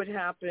what would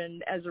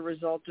happen as a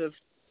result of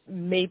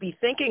maybe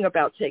thinking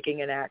about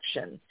taking an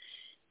action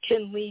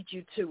can lead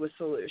you to a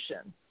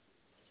solution.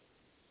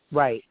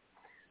 Right.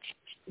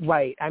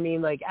 I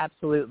mean,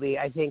 absolutely.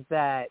 I think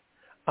that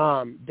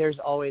there's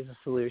always a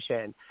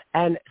solution.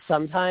 And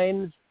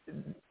sometimes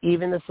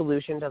even the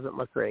solution doesn't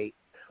look great,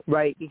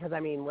 right? Because,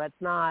 let's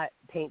not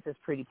paint this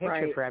pretty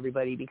picture for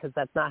everybody, because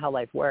that's not how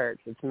life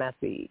works. It's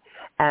messy.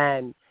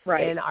 And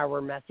in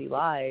our messy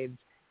lives,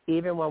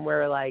 even when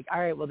we're like, all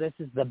right, well, this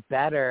is the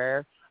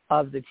better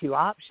of the two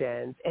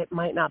options, it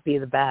might not be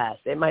the best.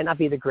 It might not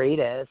be the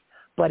greatest,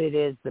 but it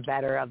is the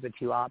better of the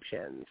two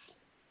options.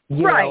 If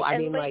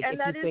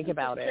you think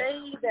about it.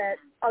 Say that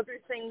other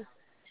things,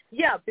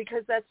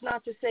 because that's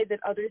not to say that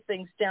other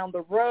things down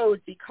the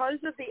road, because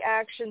of the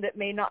action that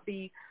may not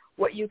be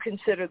what you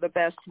consider the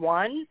best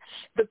one,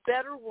 the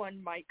better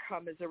one might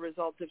come as a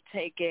result of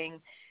taking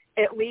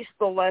at least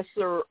the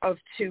lesser of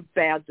two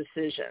bad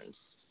decisions.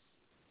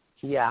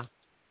 Yeah,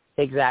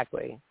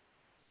 exactly.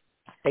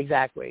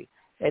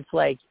 It's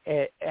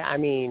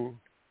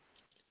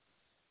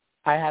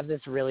I have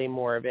this really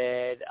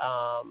morbid,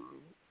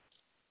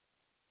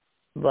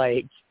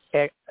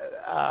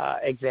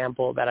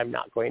 example that I'm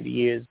not going to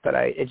use, but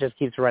it just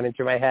keeps running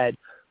through my head.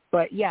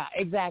 But yeah,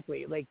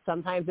 exactly.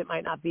 Sometimes it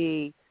might not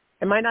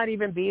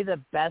even be the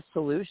best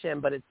solution,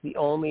 but it's the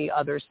only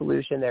other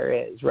solution there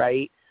is,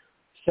 right?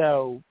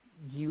 So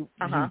you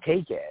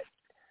take it.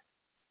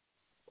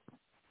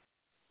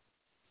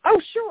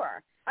 Oh,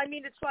 sure.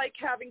 It's like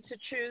having to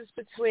choose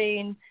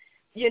between,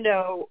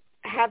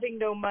 having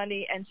no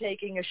money and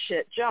taking a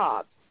shit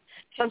job.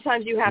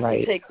 Sometimes you have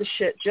to take the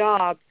shit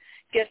job,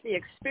 get the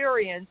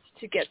experience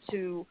to get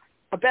to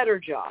a better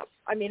job.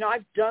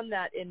 I've done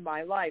that in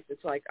my life.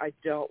 It's like I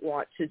don't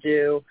want to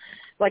do,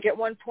 at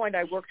one point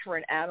I worked for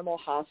an animal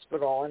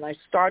hospital, and I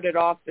started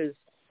off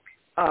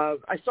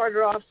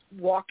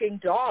walking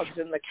dogs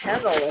in the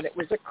kennel, and it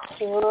was a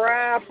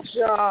crap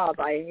job.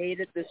 I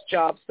hated this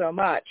job so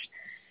much.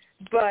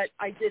 But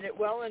I did it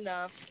well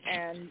enough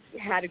and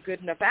had a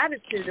good enough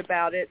attitude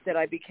about it that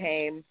I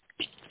became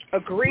a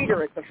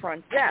greeter at the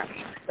front desk,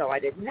 so I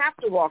didn't have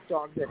to walk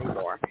dogs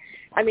anymore.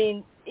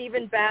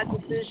 Even bad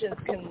decisions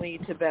can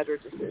lead to better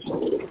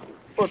decisions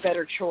or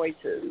better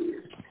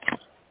choices.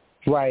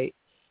 Right.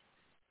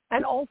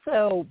 And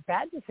also,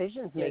 bad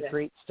decisions make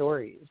great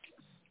stories.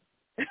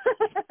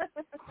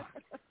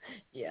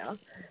 Yeah,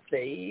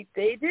 they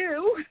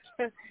do.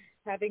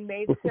 Having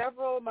made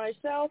several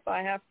myself,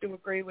 I have to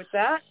agree with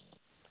that.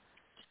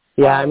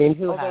 Yeah,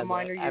 who although has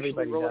mine it? are usually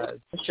Everybody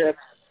relationships.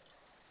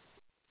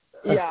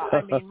 Yeah,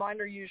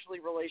 mine are usually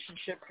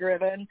relationship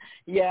driven.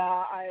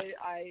 Yeah,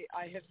 I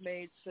have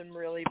made some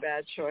really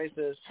bad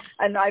choices,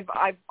 and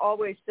I've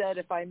always said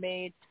if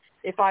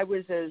I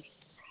was as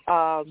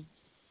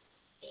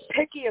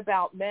picky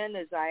about men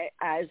as I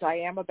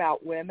am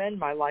about women,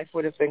 my life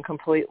would have been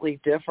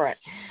completely different.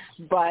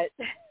 But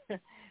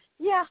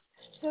yeah,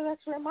 so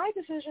that's where my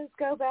decisions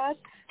go bad.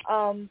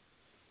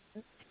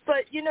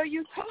 But,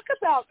 you talk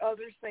about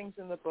other things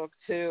in the book,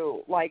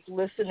 too, like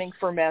listening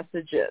for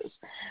messages.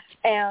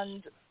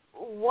 And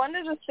one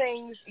of the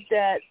things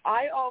that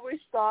I always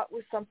thought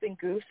was something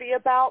goofy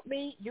about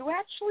me, you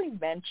actually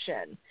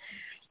mention.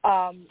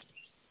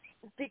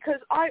 Because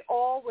I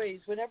always,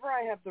 whenever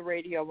I have the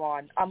radio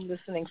on, I'm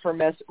listening for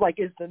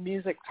is the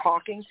music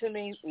talking to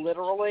me,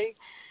 literally?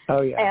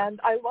 Oh, yeah.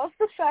 And I love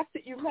the fact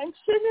that you mention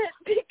it,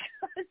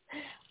 because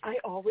I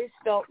always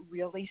felt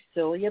really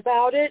silly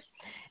about it.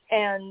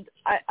 And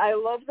I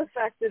love the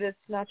fact that it's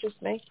not just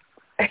me.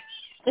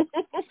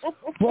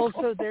 Well,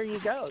 so there you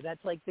go. That's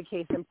the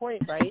case in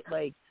point, right?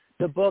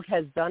 The book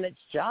has done its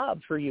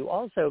job for you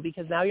also,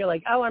 because now you're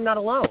like, oh, I'm not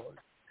alone.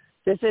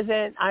 This is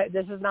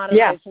not an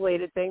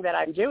isolated thing that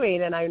I'm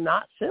doing, and I'm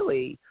not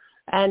silly.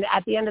 And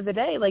at the end of the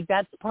day,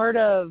 that's part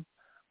of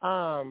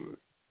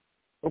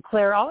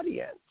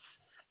clairaudience.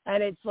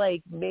 And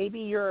it's maybe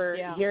you're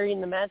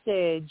hearing the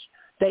message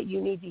that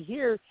you need to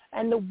hear,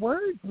 and the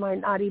words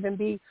might not even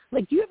be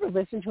do you ever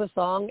listen to a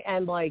song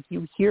and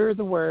you hear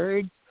the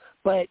words,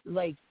 but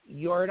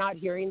you're not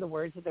hearing the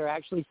words that they're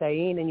actually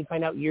saying, and you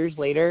find out years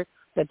later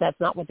that that's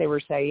not what they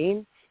were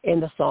saying in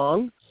the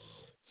song?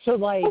 So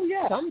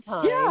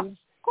sometimes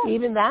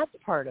even that's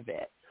part of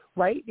it,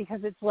 right? Because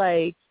it's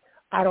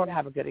I don't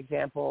have a good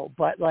example,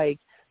 but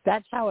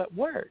that's how it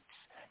works.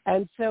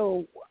 And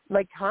so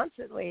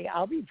constantly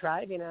I'll be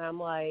driving and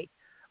I'm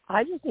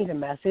I just need a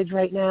message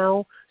right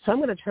now, so I'm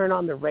going to turn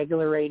on the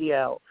regular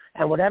radio,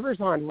 and whatever's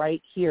on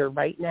right here,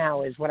 right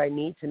now, is what I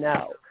need to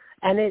know.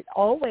 And it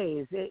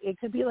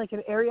could be an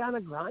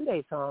Ariana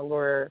Grande song,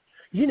 or,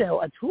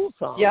 a Tool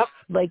song. Yep.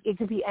 Like, it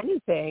could be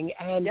anything,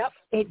 and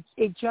it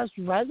just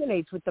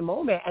resonates with the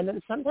moment. And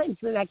then sometimes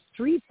the next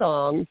 3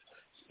 songs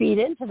feed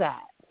into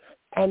that,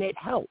 and it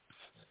helps.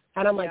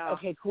 And I'm like,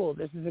 okay, cool.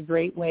 This is a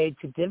great way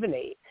to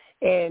divinate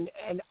in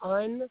an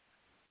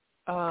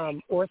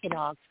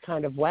unorthodox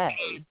kind of way.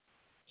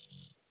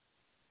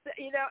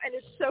 And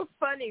it's so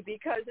funny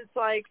because it's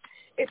like,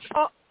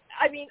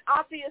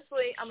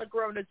 obviously I'm a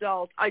grown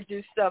adult. I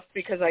do stuff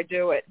because I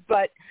do it.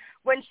 But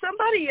when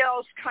somebody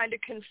else kind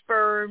of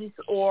confirms,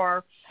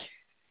 or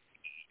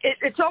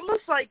it's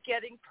almost like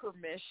getting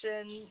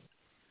permission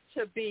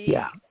to be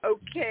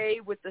okay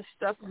with the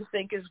stuff you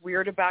think is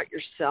weird about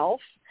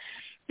yourself.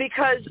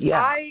 Because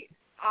I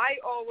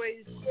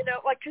always,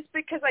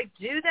 because I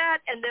do that,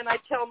 and then I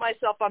tell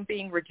myself I'm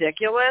being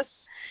ridiculous.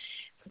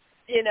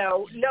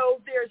 No,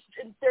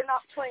 they're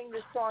not playing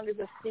this song as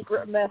a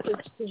secret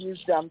message to you,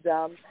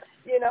 dum-dum.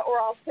 Or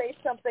I'll say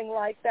something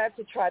like that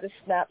to try to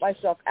snap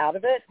myself out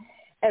of it.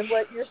 And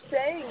what you're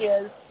saying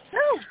is,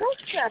 no, don't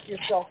snap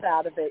yourself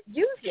out of it.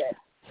 Use it.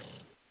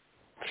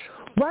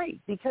 Right,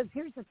 because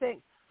here's the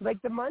thing.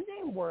 Like, the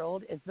mundane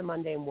world is the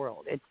mundane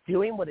world. It's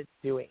doing what it's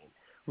doing,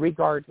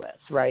 regardless,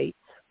 right?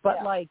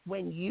 But, like,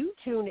 when you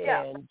tune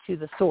in to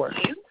the source,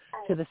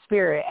 to the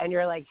spirit, and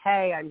you're like,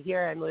 hey, I'm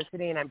here, I'm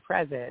listening, I'm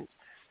present,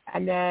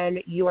 and then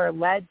you are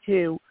led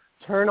to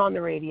turn on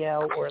the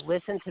radio or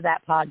listen to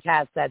that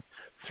podcast that's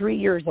 3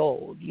 years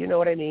old, you know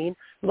what I mean?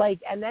 Like,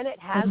 and then it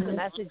has the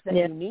message that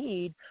you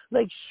need.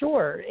 Like,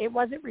 sure, it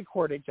wasn't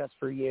recorded just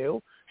for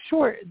you.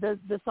 Sure,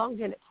 the song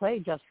didn't play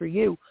just for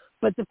you.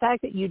 But the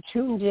fact that you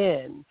tuned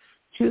in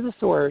to the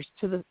source,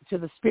 to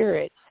the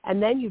spirit,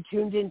 and then you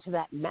tuned into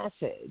that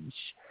message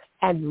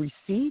and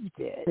received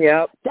it,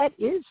 that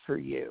is for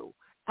you.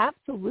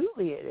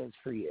 Absolutely it is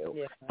for you.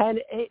 Yeah. And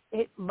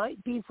it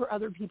might be for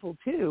other people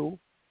too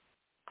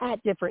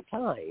at different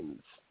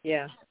times.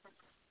 Yeah.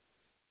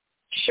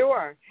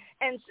 Sure.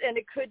 And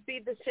it could be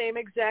the same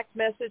exact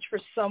message for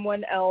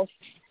someone else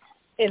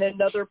in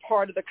another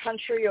part of the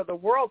country or the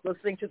world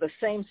listening to the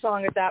same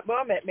song at that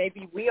moment.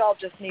 Maybe we all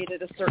just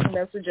needed a certain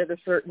message at a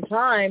certain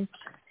time.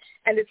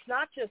 And it's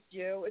not just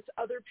you, it's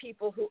other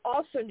people who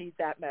also need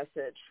that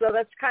message. So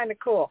that's kind of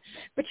cool.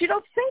 But you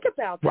don't think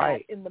about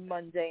that in the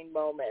mundane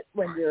moment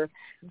when you're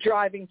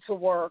driving to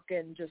work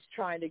and just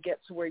trying to get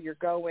to where you're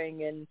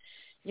going, and,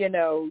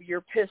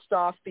 you're pissed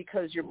off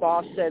because your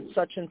boss said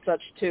such and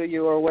such to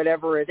you or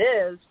whatever it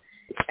is,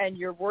 and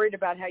you're worried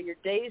about how your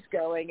day's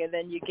going, and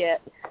then you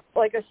get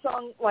like a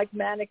song like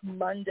Manic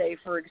Monday,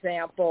 for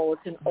example.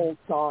 It's an old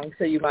song,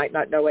 so you might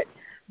not know it.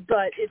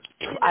 But it's,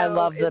 I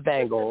love the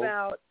Bangles.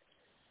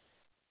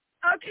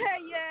 Okay,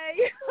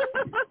 yay.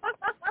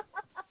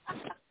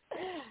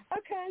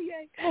 Okay,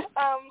 yay.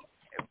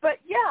 But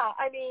yeah,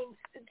 I mean,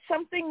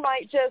 something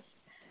might just,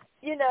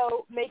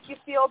 make you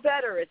feel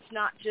better. It's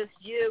not just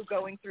you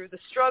going through the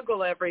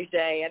struggle every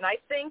day. And I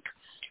think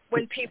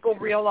when people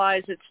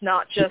realize it's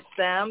not just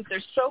them,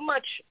 there's so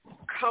much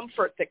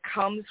comfort that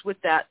comes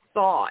with that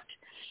thought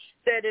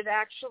that it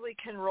actually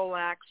can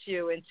relax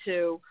you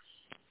into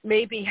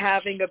maybe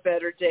having a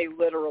better day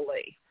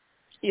literally.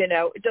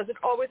 It doesn't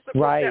always look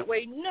that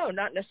way. No,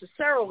 not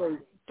necessarily,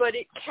 but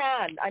it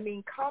can. I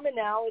mean,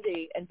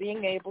 commonality and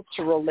being able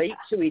to relate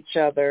to each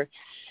other,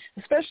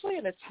 especially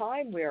in a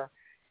time where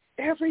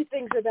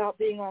everything's about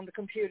being on the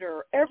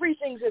computer,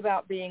 everything's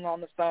about being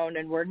on the phone,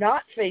 and we're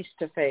not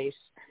face-to-face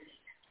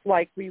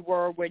like we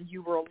were when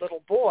you were a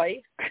little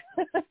boy.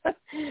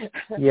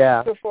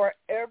 Before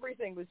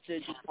everything was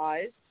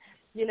digitized.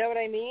 You know what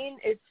I mean?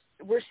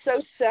 We're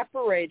so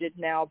separated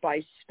now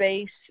by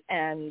space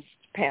and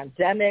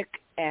pandemic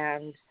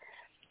and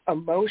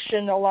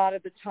emotion a lot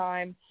of the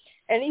time.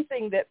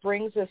 Anything that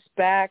brings us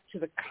back to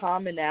the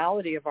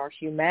commonality of our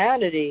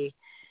humanity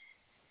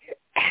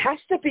has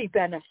to be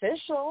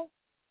beneficial.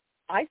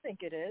 I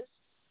think it is.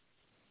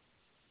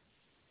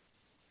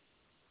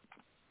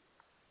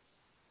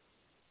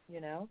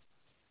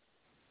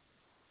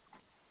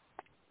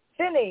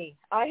 Finny,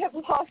 I have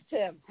lost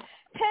him.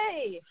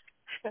 Hey,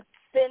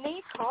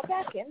 Finny, call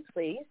back in,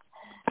 please.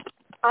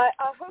 I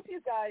hope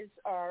you guys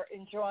are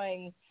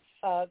enjoying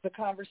the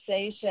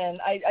conversation.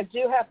 I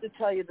do have to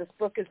tell you, this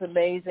book is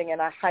amazing,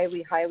 and I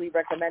highly, highly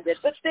recommend it.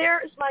 But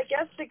there is my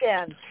guest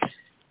again.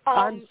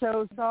 I'm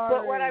so sorry.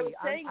 But what I was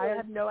saying I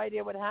have no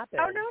idea what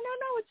happened. Oh, no.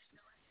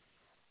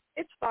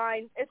 It's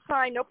fine. It's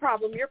fine. No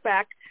problem. You're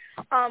back.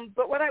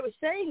 But what I was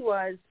saying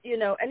was,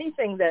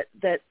 anything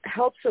that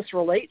helps us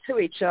relate to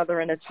each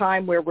other in a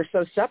time where we're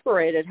so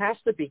separated has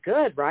to be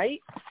good, right?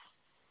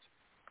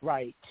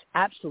 Right.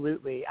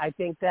 Absolutely. I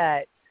think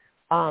that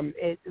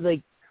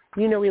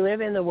we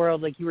live in the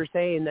world, like you were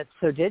saying, that's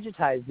so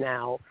digitized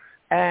now.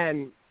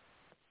 And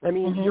I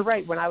mean, you're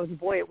right. When I was a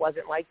boy, it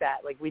wasn't like that.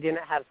 Like, we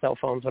didn't have cell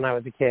phones when I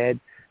was a kid.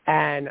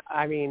 And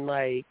I mean,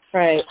 like,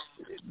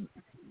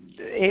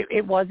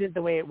 it wasn't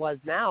the way it was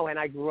now. And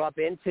I grew up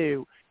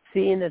into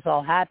seeing this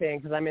all happen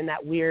because I'm in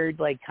that weird,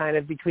 like, kind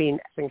of between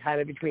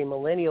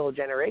millennial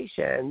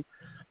generation.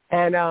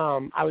 And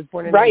I was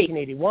born in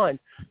 1981.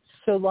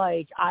 So,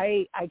 like,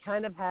 I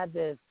kind of had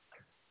this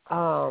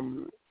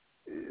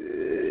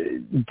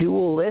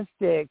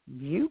dualistic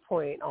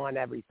viewpoint on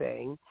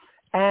everything.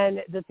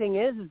 And the thing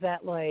is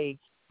that, like,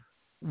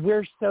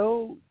 we're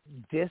so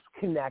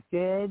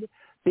disconnected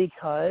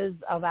because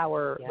of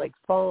our, like,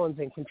 phones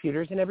and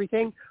computers and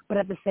everything. But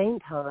at the same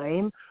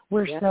time,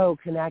 we're so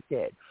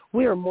connected.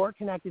 We are more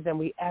connected than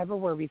we ever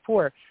were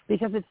before,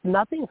 because it's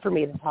nothing for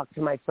me to talk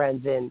to my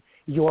friends in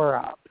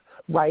Europe,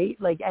 right?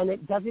 Like, and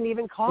it doesn't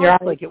even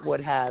cost like it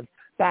would have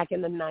back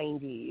in the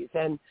 90s.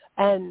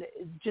 And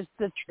just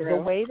the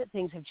way that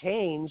things have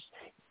changed,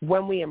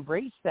 when we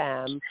embrace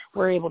them,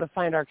 we're able to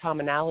find our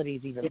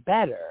commonalities even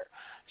better.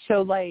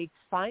 So, like,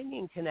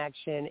 finding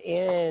connection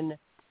in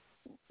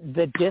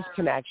the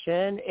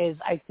disconnection is,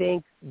 I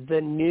think,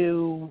 the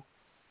new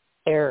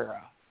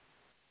era.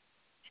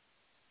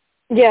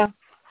 Yeah,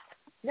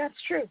 that's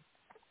true.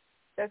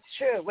 That's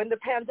true. When the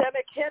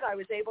pandemic hit, I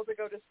was able to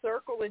go to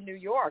Circle in New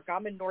York.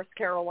 I'm in North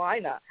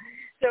Carolina.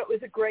 So it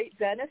was a great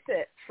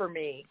benefit for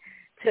me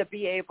to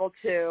be able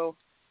to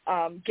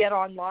get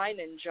online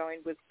and join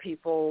with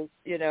people,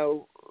 you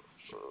know,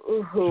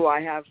 who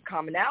I have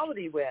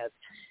commonality with.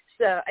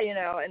 So, you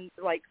know, and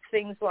like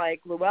things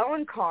like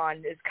LlewelynCon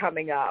is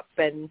coming up,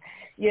 and,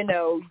 you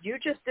know, you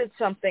just did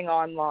something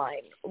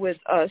online with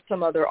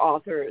some other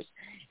authors.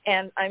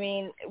 And I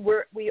mean,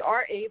 we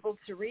are able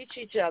to reach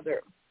each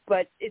other,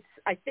 but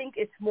I think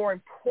it's more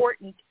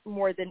important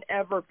more than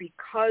ever,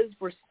 because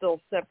we're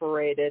still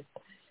separated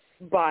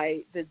by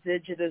the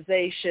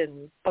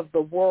digitization of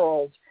the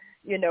world,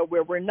 you know,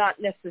 where we're not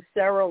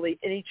necessarily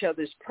in each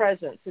other's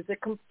presence.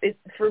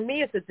 For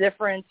me, it's a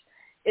different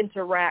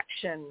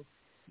interaction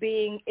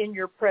being in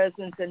your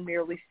presence and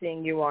merely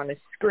seeing you on a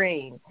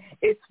screen.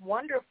 It's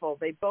wonderful.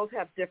 They both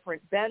have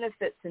different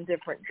benefits and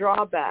different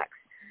drawbacks,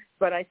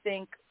 but I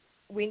think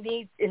we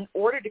need, in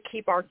order to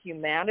keep our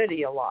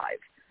humanity alive,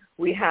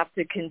 we have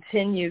to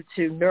continue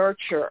to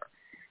nurture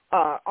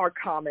our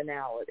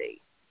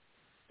commonality.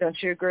 Don't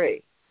you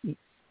agree?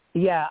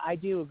 Yeah, I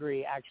do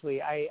agree,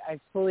 actually. I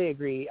fully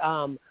agree.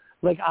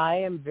 Like, I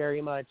am very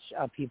much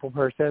a people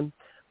person,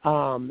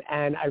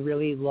 and I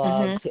really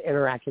love to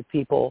interact with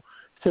people.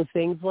 So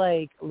things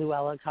like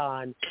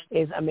LlewelynCon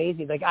is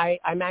amazing. Like,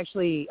 I'm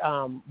actually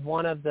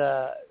one of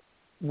the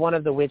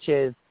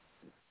witches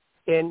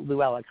in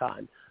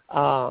LlewelynCon.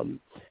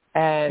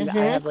 And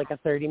I have like a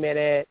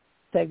 30-minute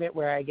segment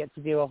where I get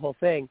to do a whole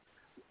thing.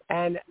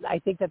 And I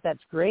think that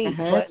that's great,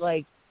 but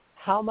like,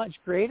 how much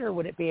greater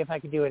would it be if I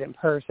could do it in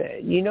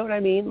person? You know what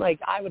I mean? Like,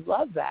 I would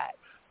love that.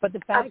 But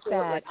the fact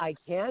that I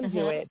can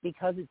do it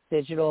because it's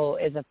digital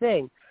is a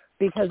thing.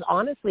 Because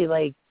honestly,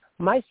 like,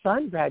 my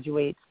son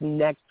graduates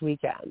next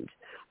weekend,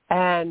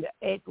 and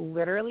it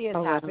literally is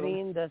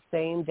happening the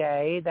same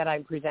day that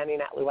I'm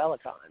presenting at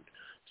LlewelynCon.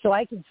 So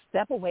I can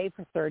step away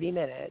for 30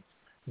 minutes,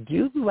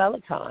 do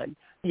LlewelynCon,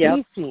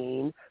 be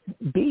seen,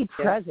 be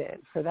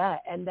present for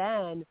that, and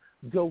then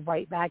go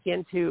right back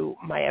into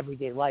my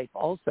everyday life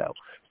also.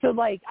 So,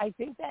 like, I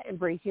think that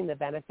embracing the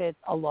benefits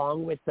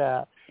along with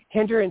the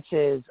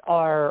hindrances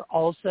are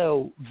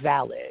also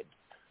valid.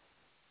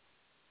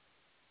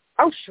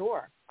 Oh,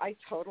 sure. I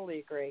totally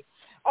agree.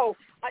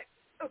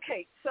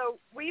 Okay, so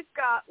we've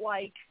got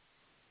like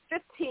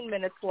 15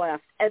 minutes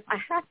left, and I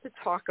have to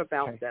talk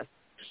about this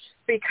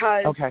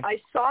because I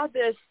saw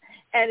this,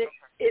 and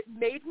it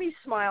made me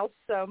smile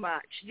so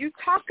much. You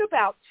talk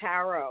about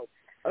tarot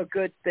a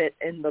good bit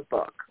in the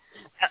book.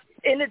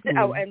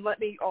 And let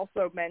me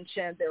also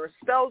mention there are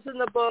spells in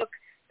the book.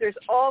 There's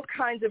all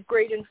kinds of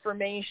great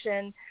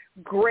information,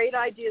 great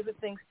ideas of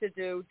things to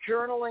do.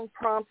 Journaling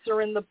prompts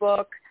are in the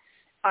book.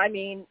 I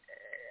mean,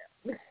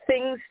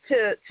 things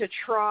to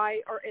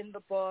try are in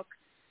the book.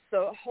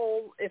 The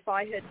whole If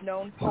I Had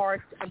Known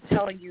parts, I'm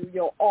telling you,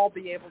 you'll all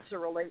be able to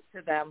relate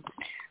to them.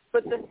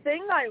 But the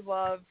thing I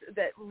loved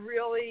that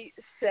really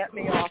set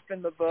me off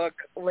in the book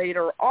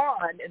later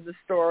on in the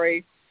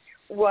story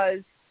was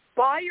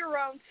buy your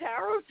own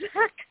tarot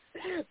deck,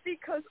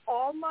 because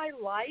all my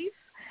life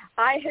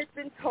I had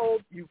been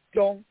told you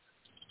don't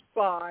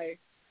buy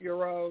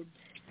your own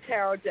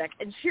tarot deck.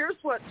 And here's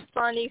what's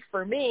funny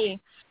for me.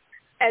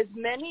 As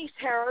many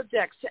tarot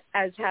decks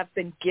as have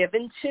been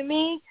given to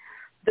me,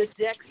 the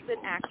decks that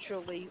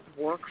actually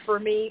work for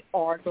me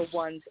are the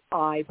ones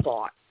I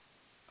bought.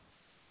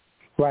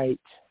 Right.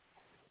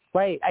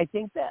 I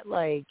think that,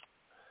 like,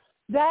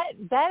 that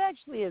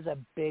actually is a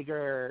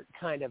bigger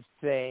kind of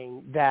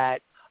thing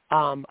that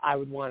I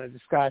would want to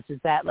discuss, is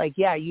that, like,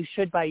 yeah, you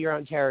should buy your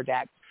own tarot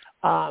deck.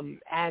 And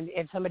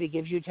if somebody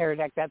gives you a tarot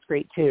deck, that's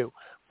great too.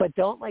 But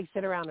don't, like,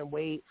 sit around and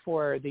wait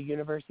for the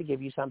universe to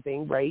give you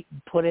something, right?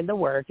 Put in the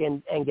work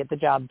and get the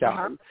job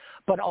done.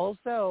 But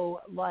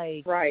also,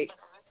 like,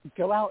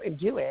 go out and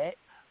do it.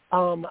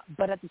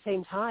 But at the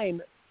same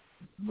time,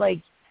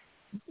 like,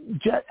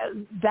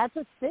 that's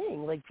a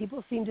thing. Like,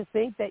 people seem to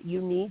think that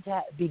you need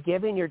to be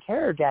given your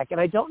tarot deck,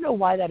 and I don't know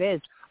why that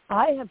is.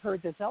 I have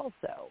heard this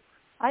also.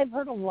 I've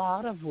heard a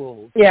lot of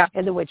rules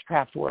in the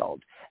witchcraft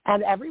world,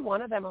 and every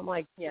one of them I'm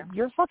like,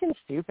 you're fucking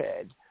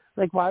stupid.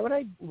 Like, why would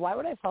I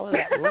follow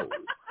that rule?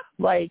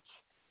 like,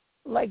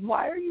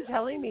 why are you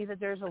telling me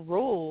that there's a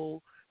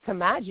rule to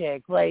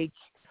magic, like,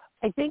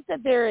 I think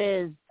that there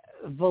is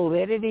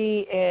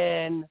validity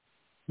in,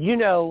 you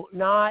know,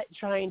 not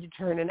trying to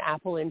turn an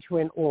apple into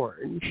an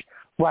orange,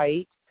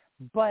 right?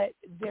 But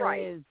there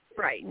is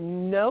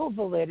no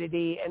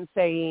validity in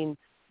saying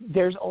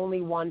there's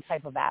only one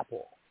type of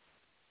apple.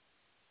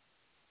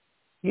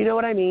 You know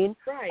what I mean?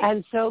 Right.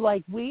 And so,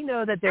 like, we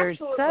know that there's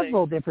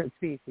several different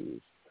species.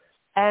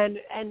 And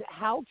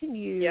how can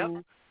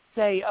you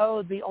say,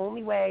 oh, the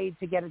only way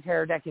to get a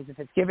tarot deck is if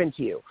it's given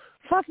to you?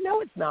 Fuck no,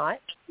 it's not.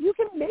 You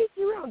can make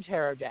your own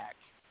tarot deck.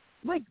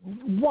 Like,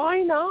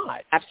 why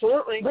not?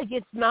 Absolutely. Like,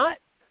 it's not.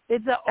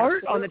 It's the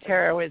art on the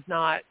tarot is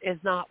not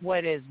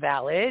what is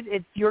valid.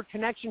 It's your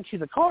connection to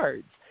the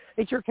cards.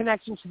 It's your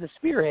connection to the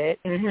spirit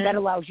that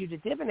allows you to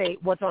divinate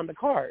what's on the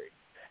card.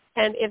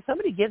 And if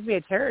somebody gives me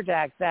a tarot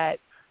deck that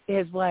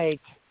is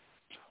like,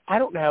 I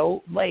don't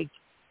know, like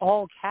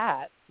all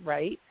cats,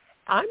 right?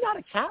 I'm not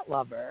a cat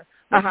lover.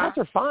 My cats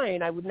are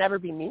fine. I would never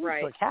be mean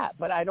to a cat,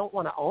 but I don't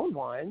want to own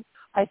one.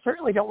 I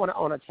certainly don't want to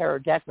own a tarot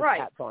deck with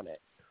cats on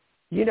it.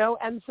 You know,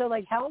 and so,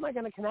 like, how am I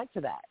going to connect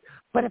to that?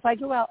 But if I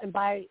go out and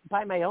buy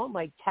my own,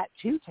 like,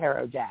 tattoo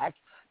tarot deck,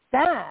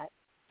 that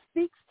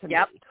speaks to me.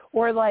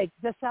 Or, like,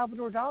 the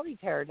Salvador Dali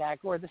tarot deck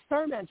or the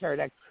Starman tarot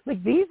deck.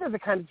 Like, these are the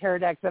kind of tarot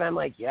decks that I'm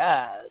like,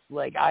 yes,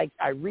 like, I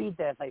read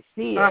this, I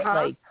see it,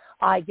 like,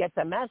 I get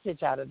the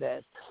message out of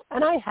this.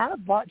 And I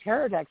have bought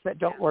tarot decks that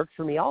don't work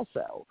for me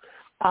also.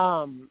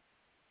 And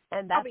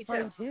that's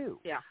fine, too.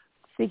 Yeah.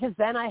 Because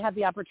then I have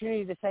the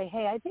opportunity to say,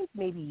 hey, I think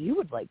maybe you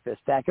would like this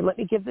deck, and let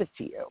me give this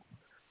to you.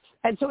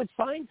 And so it's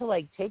fine to,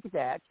 like, take a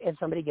deck if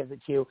somebody gives it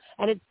to you,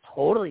 and it's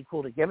totally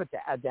cool to give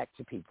a deck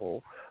to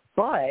people.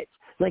 But,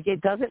 like,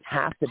 it doesn't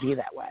have to be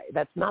that way.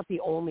 That's not the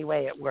only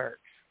way it works.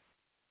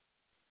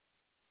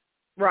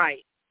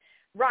 Right.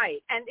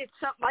 And it's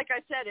like I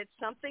said, it's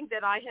something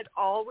that I had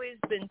always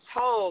been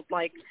told,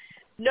 like,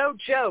 no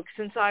joke,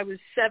 since I was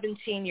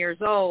 17 years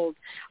old,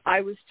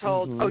 I was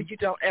told, oh, you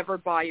don't ever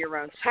buy your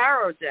own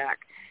tarot deck.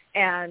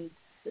 And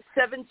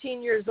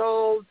 17 years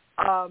old,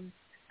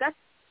 that's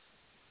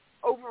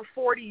over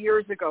 40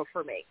 years ago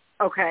for me,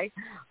 okay?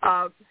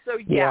 So,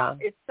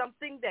 it's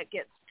something that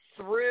gets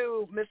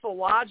through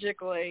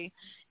mythologically,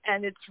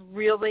 and it's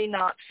really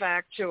not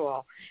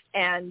factual.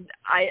 And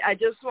I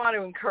just want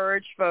to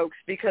encourage folks,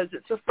 because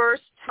it's the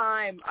first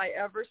time I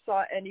ever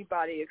saw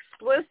anybody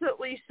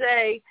explicitly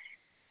say,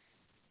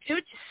 do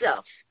it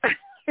yourself.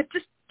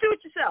 Just do it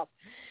yourself.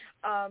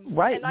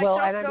 Right. And well,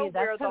 I and I mean,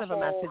 that's kind of a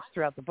message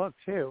throughout the book,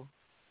 too.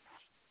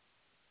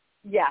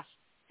 Yes,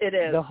 it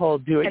is. The whole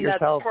do-it-yourself. And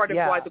that's part of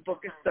why the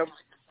book is so...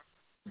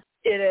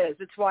 It is.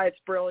 It's why it's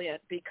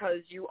brilliant, because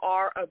you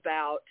are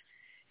about...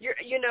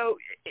 You know,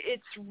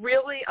 it's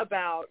really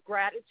about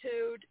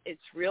gratitude. It's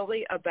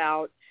really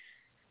about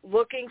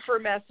looking for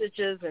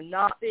messages and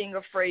not being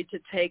afraid to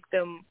take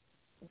them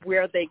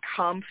where they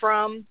come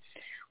from.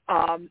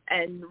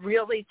 And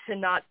really to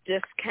not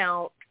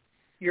discount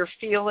your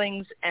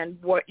feelings and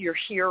what you're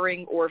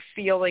hearing or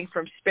feeling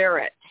from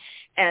spirit.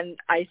 And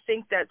I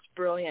think that's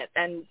brilliant.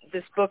 And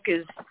this book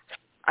is,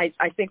 I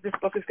think this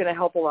book is going to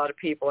help a lot of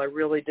people. I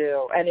really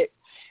do. And it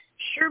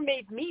sure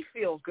made me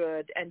feel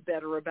good and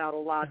better about a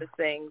lot of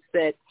things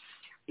that,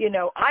 you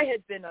know, I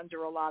had been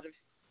under a lot of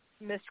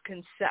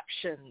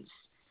misconceptions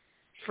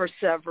for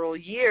several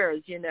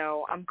years. You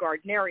know, I'm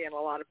Gardnerian. A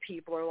lot of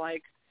people are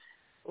like,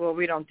 well,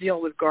 we don't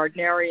deal with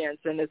Gardnerians.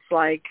 And it's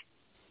like,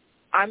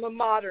 I'm a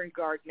modern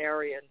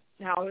Gardnerian.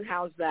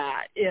 How's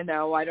that? You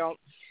know, I don't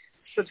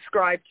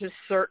subscribe to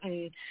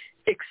certain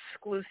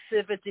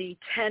exclusivity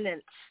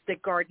tenets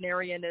that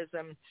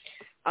Gardnerianism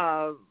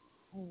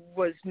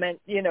was meant,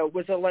 you know,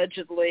 was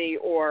allegedly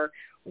or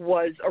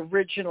was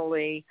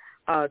originally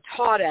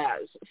taught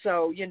as.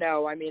 So, you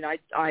know, I mean,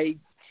 I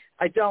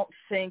don't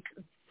think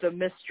the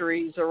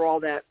mysteries are all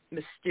that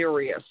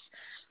mysterious.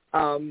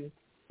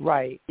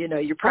 Right. You know,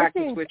 you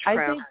practice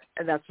witchcraft,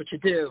 and that's what you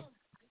do.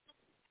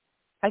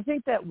 I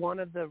think that one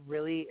of the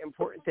really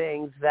important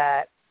things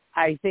that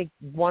I think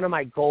one of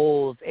my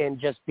goals in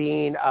just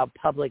being a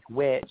public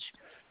witch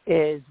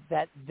is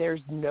that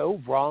there's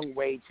no wrong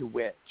way to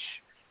witch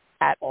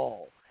at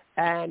all.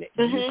 And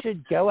you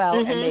should go out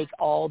and make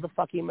all the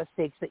fucking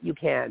mistakes that you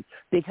can,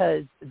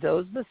 because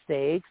those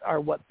mistakes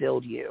are what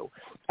build you.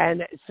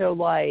 And so,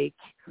 like,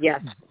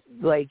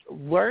 like,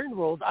 learn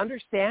rules,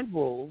 understand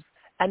rules,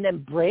 and then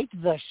break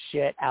the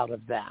shit out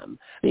of them,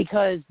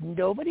 because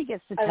nobody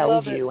gets to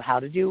tell you how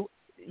to do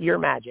your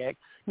magic.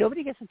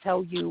 Nobody gets to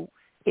tell you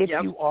if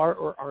you are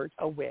or aren't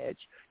a witch.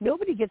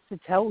 Nobody gets to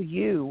tell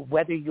you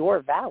whether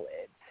you're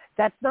valid.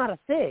 That's not a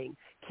thing.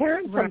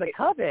 Karen from the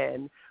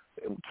Coven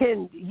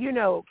can, you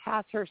know,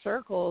 cast her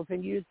circles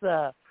and use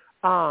the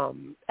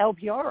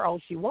LPR all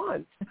she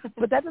wants,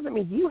 but that doesn't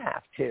mean you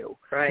have to,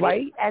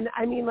 right? And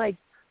I mean, like,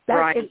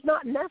 that it's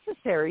not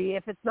necessary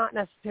if it's not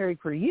necessary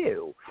for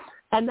you.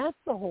 And that's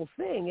the whole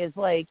thing, is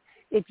like,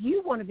 if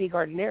you want to be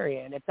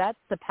Gardnerian, if that's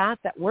the path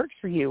that works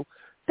for you,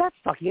 that's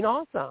fucking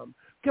awesome.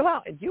 Go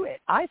out and do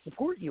it. I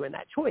support you in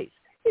that choice.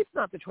 It's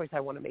not the choice I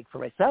want to make for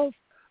myself,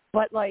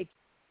 but, like,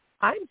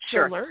 I'm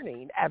still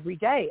learning every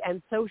day,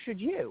 and so should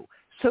you.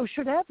 So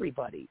should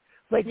everybody.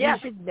 Like, we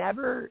should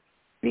never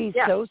be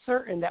so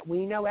certain that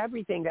we know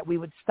everything that we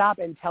would stop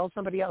and tell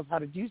somebody else how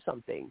to do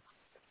something.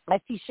 I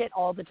see shit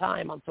all the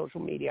time on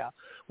social media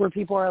where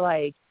people are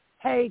like,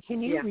 hey,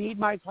 can you read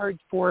my cards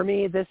for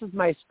me? This is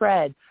my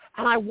spread.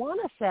 And I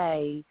want to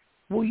say,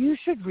 well, you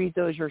should read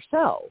those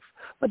yourself.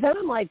 But then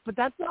I'm like, but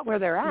that's not where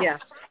they're at. Yeah.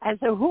 And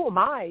so who am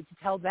I to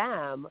tell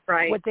them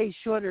what they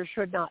should or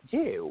should not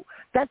do?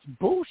 That's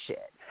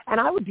bullshit. And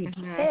I would be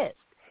pissed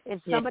if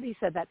somebody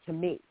said that to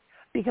me,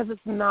 because it's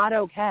not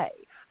okay.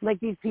 Like,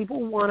 these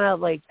people want to,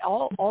 like,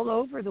 all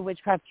over the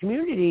witchcraft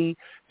community,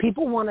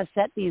 people want to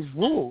set these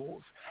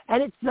rules.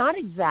 And it's not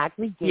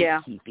exactly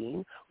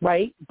gatekeeping,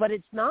 right? But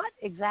it's not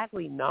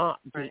exactly not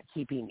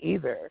gatekeeping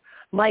either.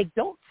 Like,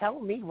 don't tell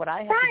me what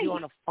I have to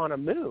do on a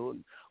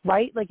moon,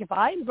 right? Like, if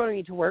I'm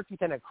going to work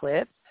with an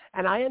eclipse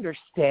and I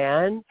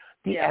understand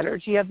the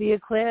energy of the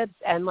eclipse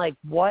and, like,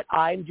 what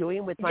I'm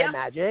doing with my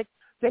magic,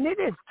 then it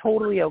is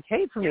totally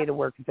okay for me to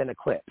work with an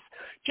eclipse.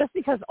 Just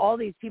because all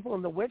these people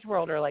in the witch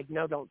world are like,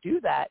 no, don't do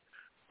that,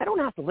 I don't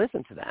have to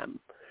listen to them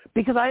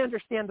because I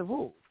understand the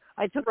rules.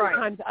 I took the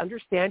time to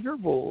understand your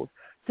rules,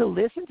 to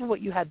listen to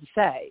what you had to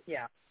say.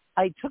 Yeah.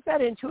 I took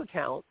that into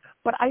account,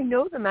 but I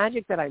know the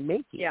magic that I'm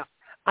making. Yeah.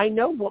 I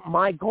know what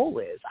my goal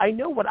is. I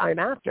know what I'm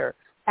after,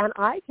 and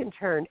I can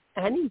turn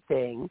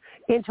anything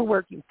into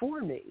working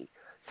for me.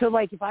 So,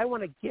 like, if I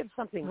want to give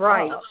something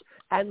up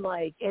and,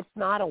 like, it's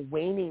not a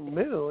waning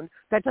moon,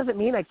 that doesn't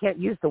mean I can't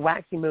use the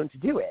waxing moon to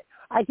do it.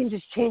 I can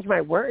just change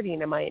my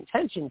wording and my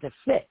intention to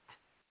fit.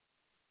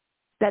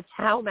 That's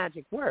how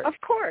magic works. Of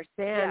course.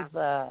 And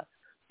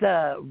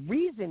the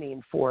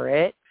reasoning for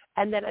it,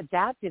 and then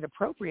adapt it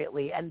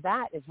appropriately. And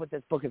that is what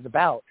this book is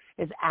about,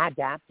 is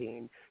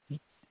adapting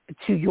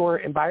to your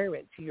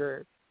environment,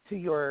 to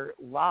your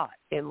lot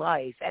in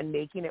life, and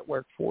making it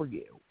work for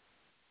you.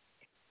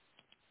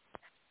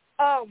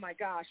 Oh, my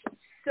gosh.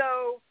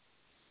 So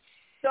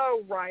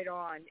right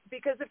on.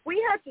 Because if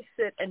we had to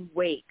sit and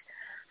wait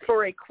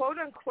for a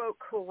quote-unquote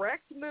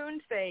correct moon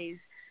phase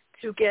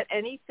to get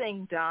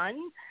anything done,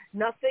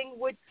 nothing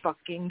would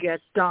fucking get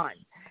done.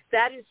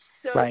 That is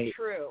so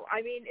true.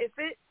 I mean,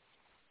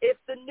 if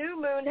the new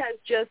moon has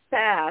just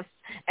passed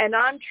and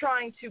I'm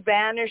trying to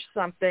banish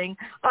something,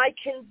 I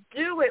can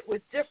do it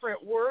with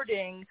different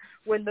wording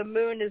when the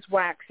moon is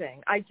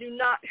waxing. I do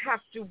not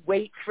have to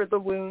wait for the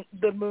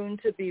moon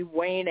to be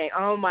waning.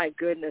 Oh, my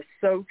goodness,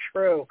 so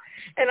true.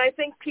 And I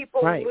think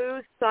people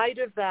lose sight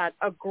of that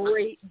a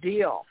great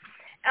deal.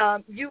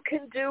 You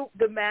can do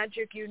the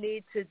magic you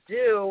need to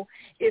do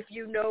if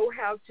you know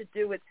how to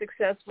do it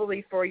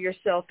successfully for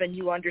yourself and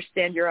you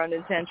understand your own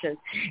intentions.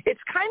 It's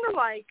kind of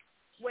like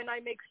when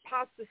I make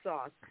pasta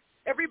sauce.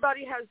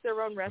 Everybody has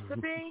their own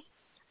recipe,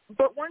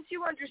 but once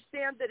you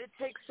understand that it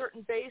takes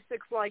certain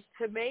basics like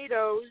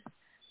tomatoes,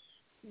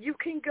 you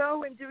can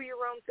go and do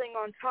your own thing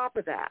on top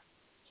of that.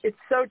 It's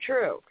so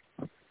true.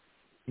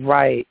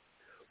 Right.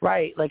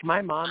 Like,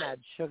 my mom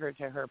adds sugar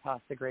to her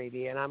pasta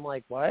gravy, and I'm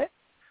like, what?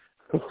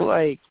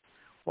 Like,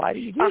 why do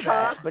you do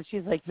that? But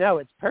she's like, no,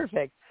 it's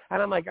perfect.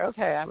 And I'm like,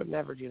 okay, I would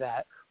never do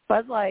that.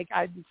 But, like,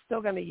 I'm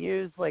still going to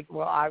use, like,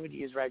 well, I would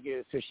use red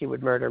goose, so she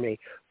would murder me.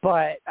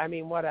 But, I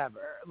mean,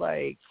 whatever.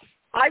 Like,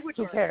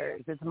 who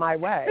cares? It's my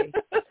way.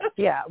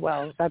 Yeah,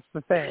 well, that's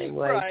the thing.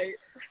 Like,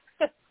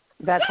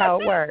 that's how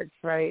it works,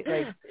 right?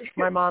 Like,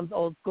 my mom's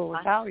old school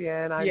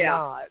Italian. I'm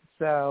not.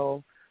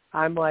 So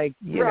I'm, like,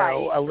 you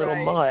know, a little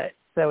mutt.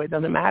 So it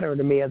doesn't matter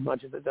to me as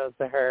much as it does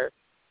to her.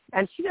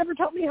 And she never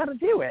taught me how to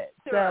do it.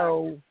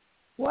 So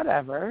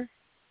whatever.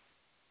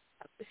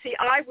 See,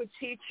 I would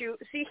teach you.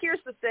 See,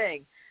 here's the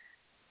thing.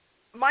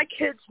 My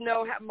kids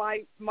know how,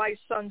 my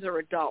sons are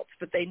adults,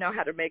 but they know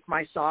how to make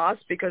my sauce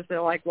because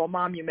they're like, well,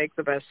 Mom, you make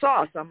the best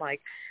sauce. I'm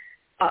like,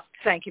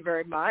 thank you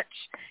very much.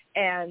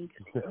 And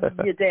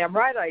you're damn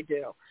right I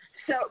do.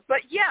 So, but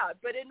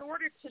in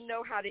order to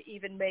know how to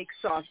even make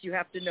sauce, you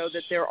have to know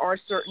that there are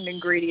certain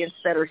ingredients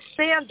that are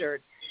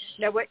standard.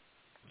 Now,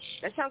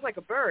 that sounds like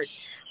a bird.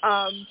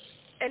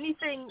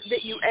 Anything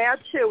that you add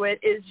to it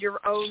is your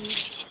own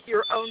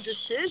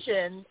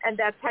decision, and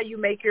that's how you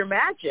make your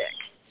magic.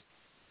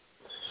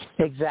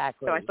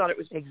 Exactly. So I thought it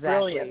was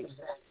brilliant.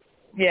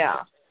 Yeah.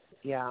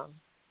 Yeah.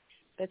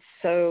 That's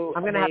so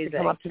I'm going to have to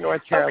come up to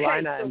North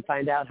Carolina and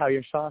find out how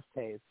your sauce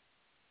tastes.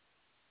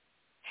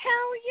 Hell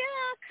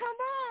yeah, come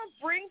on.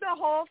 Bring the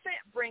whole thing.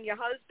 Bring your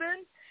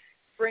husband.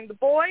 Bring the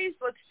boys.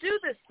 Let's do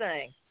this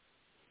thing.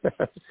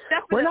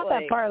 We're not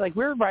that far. Like,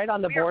 we're right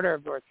on the border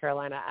of North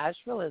Carolina.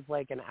 Asheville is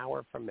like an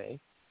hour from me.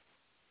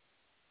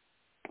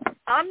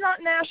 I'm not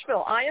in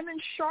Asheville. I am in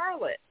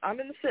Charlotte. I'm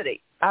in the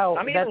city. Oh,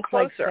 I'm that's even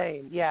closer. Like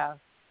same. Yeah.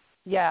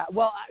 Yeah.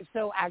 Well,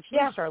 so actually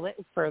Charlotte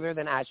is further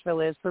than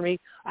Asheville is for me.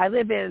 I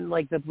live in,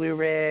 like, the Blue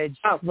Ridge,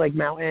 like,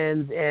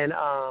 mountains in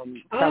South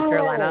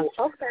Carolina.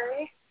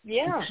 Okay.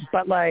 Yeah.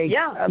 But, like,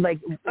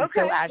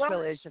 so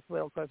Asheville is just a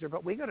little closer.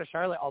 But we go to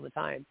Charlotte all the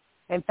time.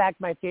 In fact,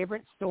 my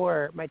favorite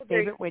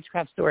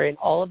witchcraft store in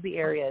all of the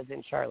area is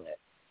in Charlotte.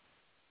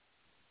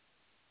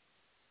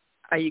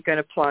 Are you going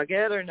to plug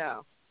it or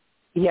no?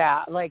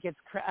 Yeah, like it's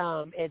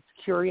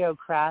Curio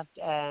Craft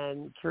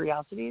and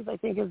Curiosities, I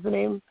think is the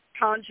name.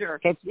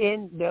 Conjure. It's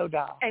in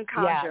Noda. And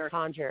Conjure. Yeah,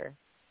 Conjure.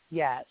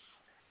 Yes.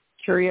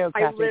 Curio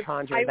Craft and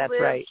Conjure, that's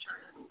right.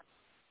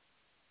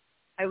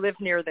 I live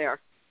near there.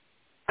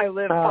 I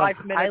live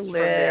 5 minutes from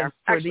there.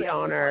 For Actually, the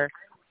owner.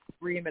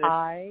 3 minutes.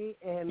 I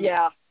am.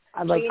 Yeah.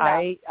 Like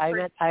Gina.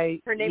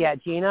 Her name is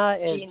Gina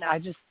is. Gina.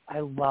 I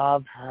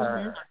love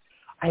her.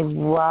 Mm-hmm. I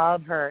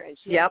love her, and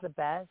she Yep. has the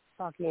best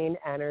fucking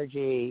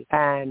energy.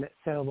 And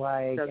so,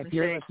 like, if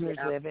your listeners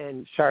live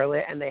in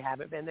Charlotte and they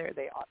haven't been there,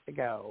 they ought to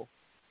go.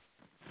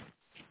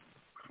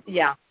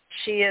 Yeah,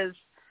 she is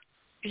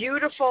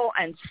beautiful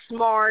and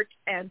smart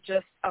and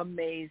just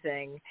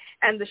amazing,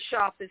 and the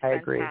shop is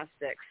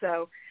fantastic.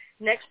 So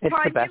next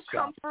time you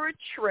come for a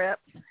trip,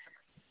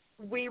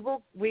 we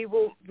will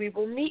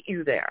meet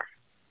you there.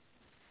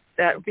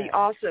 That would be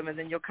awesome, and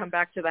then you'll come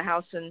back to the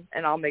house and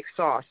I'll make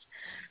sauce.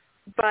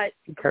 But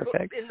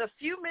perfect. In the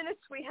few minutes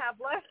we have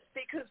left,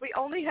 because we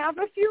only have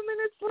a few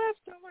minutes left,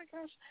 oh my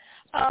gosh,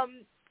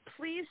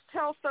 please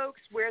tell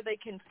folks where they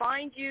can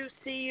find you,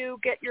 see you,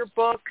 get your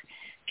book.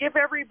 Give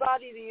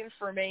everybody the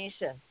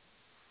information.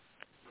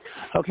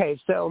 Okay,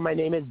 so my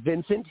name is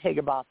Vincent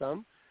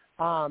Higginbotham,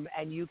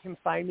 and you can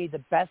find me.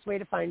 The best way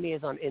to find me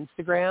is on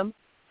Instagram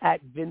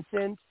at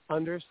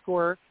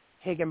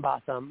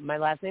Vincent_Higginbotham. My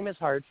last name is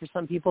hard for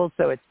some people,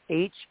 so it's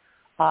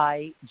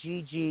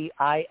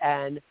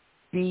HIGGINBOTHAM.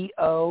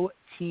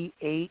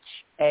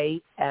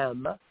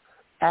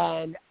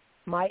 And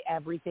my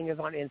everything is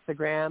on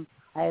Instagram.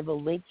 I have a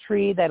link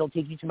tree that'll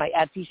take you to my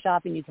Etsy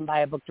shop, and you can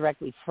buy a book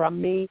directly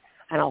from me,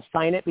 and I'll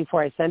sign it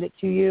before I send it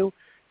to you.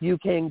 You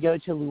can go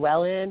to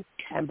Llewellyn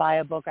and buy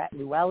a book at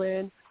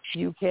Llewellyn.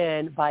 You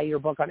can buy your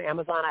book on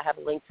Amazon. I have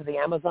a link to the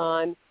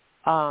Amazon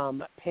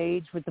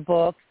page with the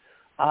book.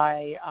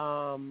 I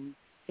am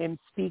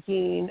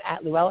speaking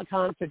at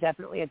LlewelynCon, so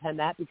definitely attend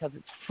that because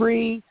it's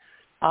free.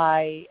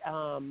 I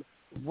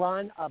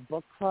run a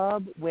book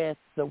club with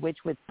the Witch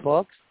with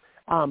Books,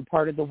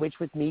 part of the Witch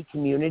with Me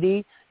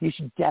community. You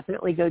should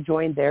definitely go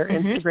join their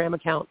Instagram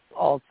account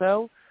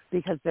also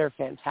because they're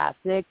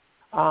fantastic.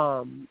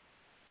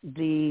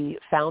 The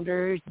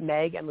founders,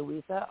 Meg and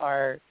Louisa,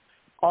 are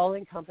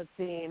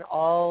all-encompassing,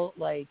 all,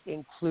 like,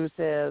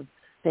 inclusive.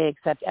 They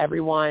accept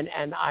everyone,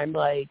 and I'm,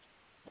 like,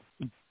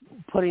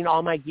 putting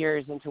all my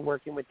gears into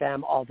working with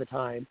them all the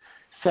time.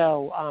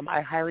 So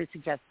I highly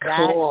suggest that.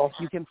 Cool.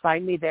 You can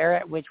find me there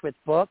at Witch with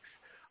Books.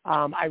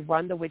 I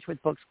run the Witch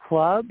with Books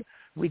Club.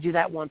 We do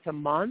that once a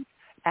month.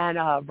 And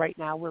right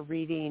now we're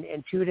reading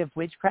Intuitive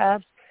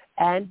Witchcraft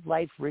and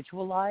Life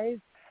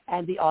Ritualized.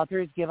 And the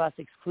authors give us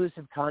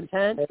exclusive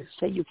content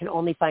that you can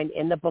only find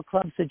in the book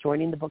club. So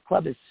joining the book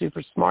club is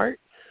super smart.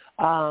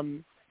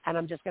 And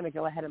I'm just going to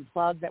go ahead and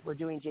plug that we're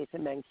doing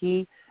Jason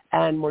Menke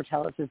and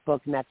Mortellis'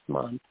 book next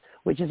month,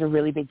 which is a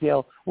really big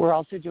deal. We're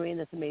also doing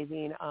this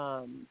amazing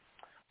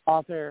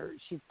author.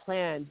 She's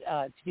planned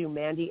to do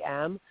Mandy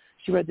M.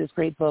 She wrote this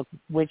great book,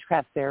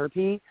 Witchcraft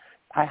Therapy.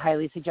 I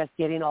highly suggest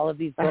getting all of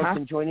these books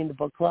and joining the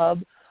book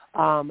club.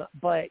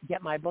 But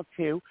get my book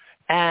too.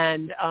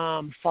 And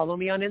follow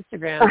me on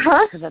Instagram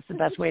because that's the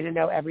best way to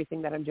know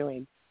everything that I'm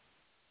doing.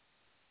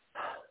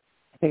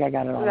 I think I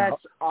got it all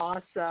That's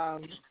out.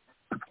 awesome.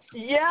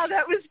 Yeah,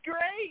 that was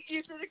great.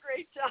 You did a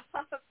great job.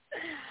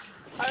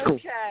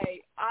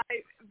 Okay.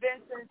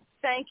 Vincent,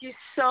 thank you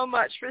so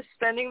much for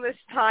spending this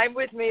time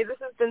with me. This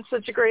has been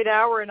such a great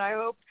hour, and I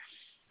hope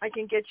I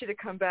can get you to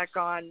come back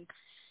on,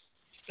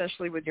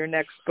 especially with your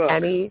next book,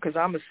 because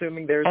I'm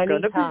assuming there's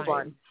going to be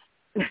one.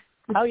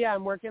 Oh, yeah,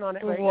 I'm working on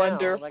it right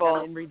Wonderful. now.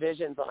 Like, I'm in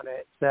revisions on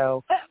it.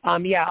 So,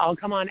 yeah, I'll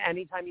come on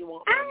anytime you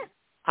want me.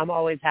 I'm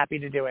always happy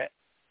to do it.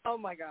 Oh,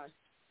 my gosh.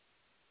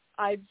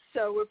 I'm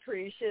so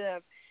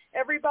appreciative.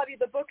 Everybody,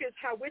 the book is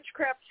How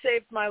Witchcraft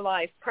Saved My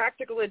Life,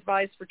 Practical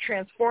Advice for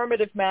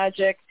Transformative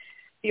Magic.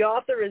 The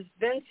author is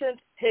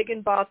Vincent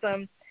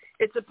Higginbotham.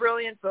 It's a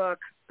brilliant book.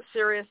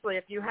 Seriously,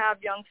 if you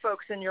have young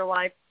folks in your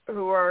life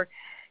who are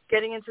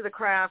getting into the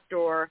craft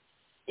or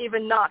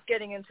even not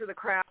getting into the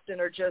craft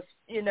and are just,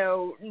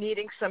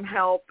 needing some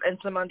help and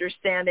some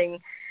understanding,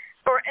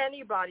 or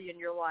anybody in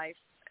your life,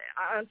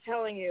 I'm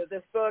telling you,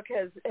 this book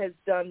has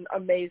done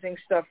amazing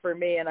stuff for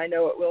me, and I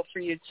know it will for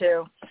you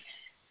too.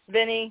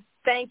 Vinny,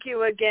 thank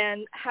you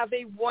again. Have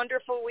a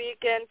wonderful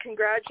weekend.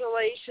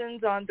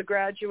 Congratulations on the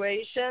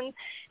graduation,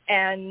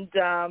 and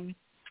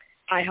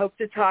I hope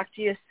to talk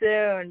to you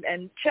soon.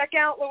 And check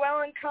out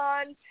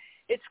LlewelynCon.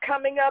 It's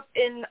coming up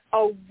in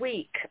a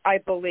week, I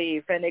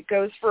believe, and it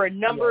goes for a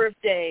number of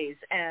days,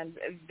 and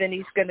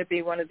Vinny's going to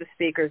be one of the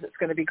speakers. It's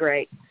going to be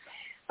great.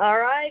 All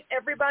right,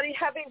 everybody,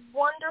 have a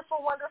wonderful,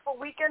 wonderful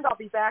weekend. I'll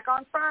be back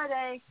on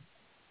Friday.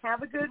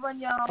 Have a good one,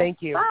 y'all.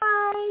 Thank you.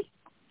 Bye.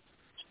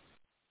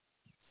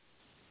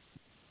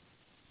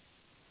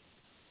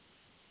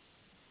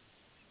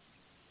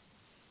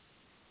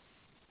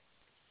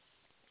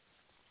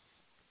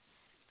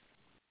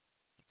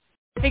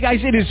 Hey guys,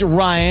 it is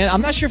Ryan.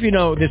 I'm not sure if you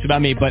know this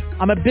about me, but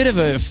I'm a bit of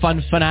a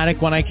fun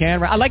fanatic when I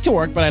can. I like to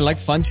work, but I like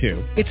fun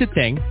too. It's a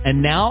thing.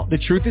 And now the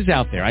truth is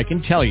out there. I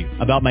can tell you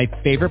about my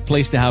favorite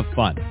place to have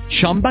fun.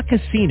 Chumba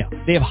Casino.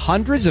 They have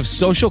hundreds of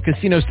social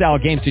casino style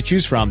games to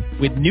choose from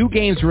with new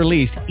games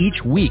released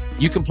each week.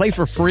 You can play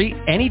for free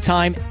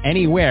anytime,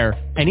 anywhere.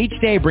 And each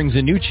day brings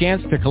a new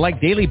chance to collect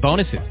daily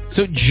bonuses.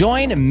 So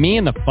join me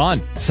in the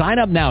fun. Sign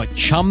up now at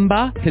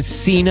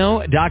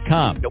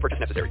ChumbaCasino.com. No purchase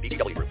necessary.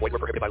 VGW Group. Void where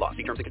prohibited by law.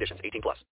 See terms and conditions. 18+.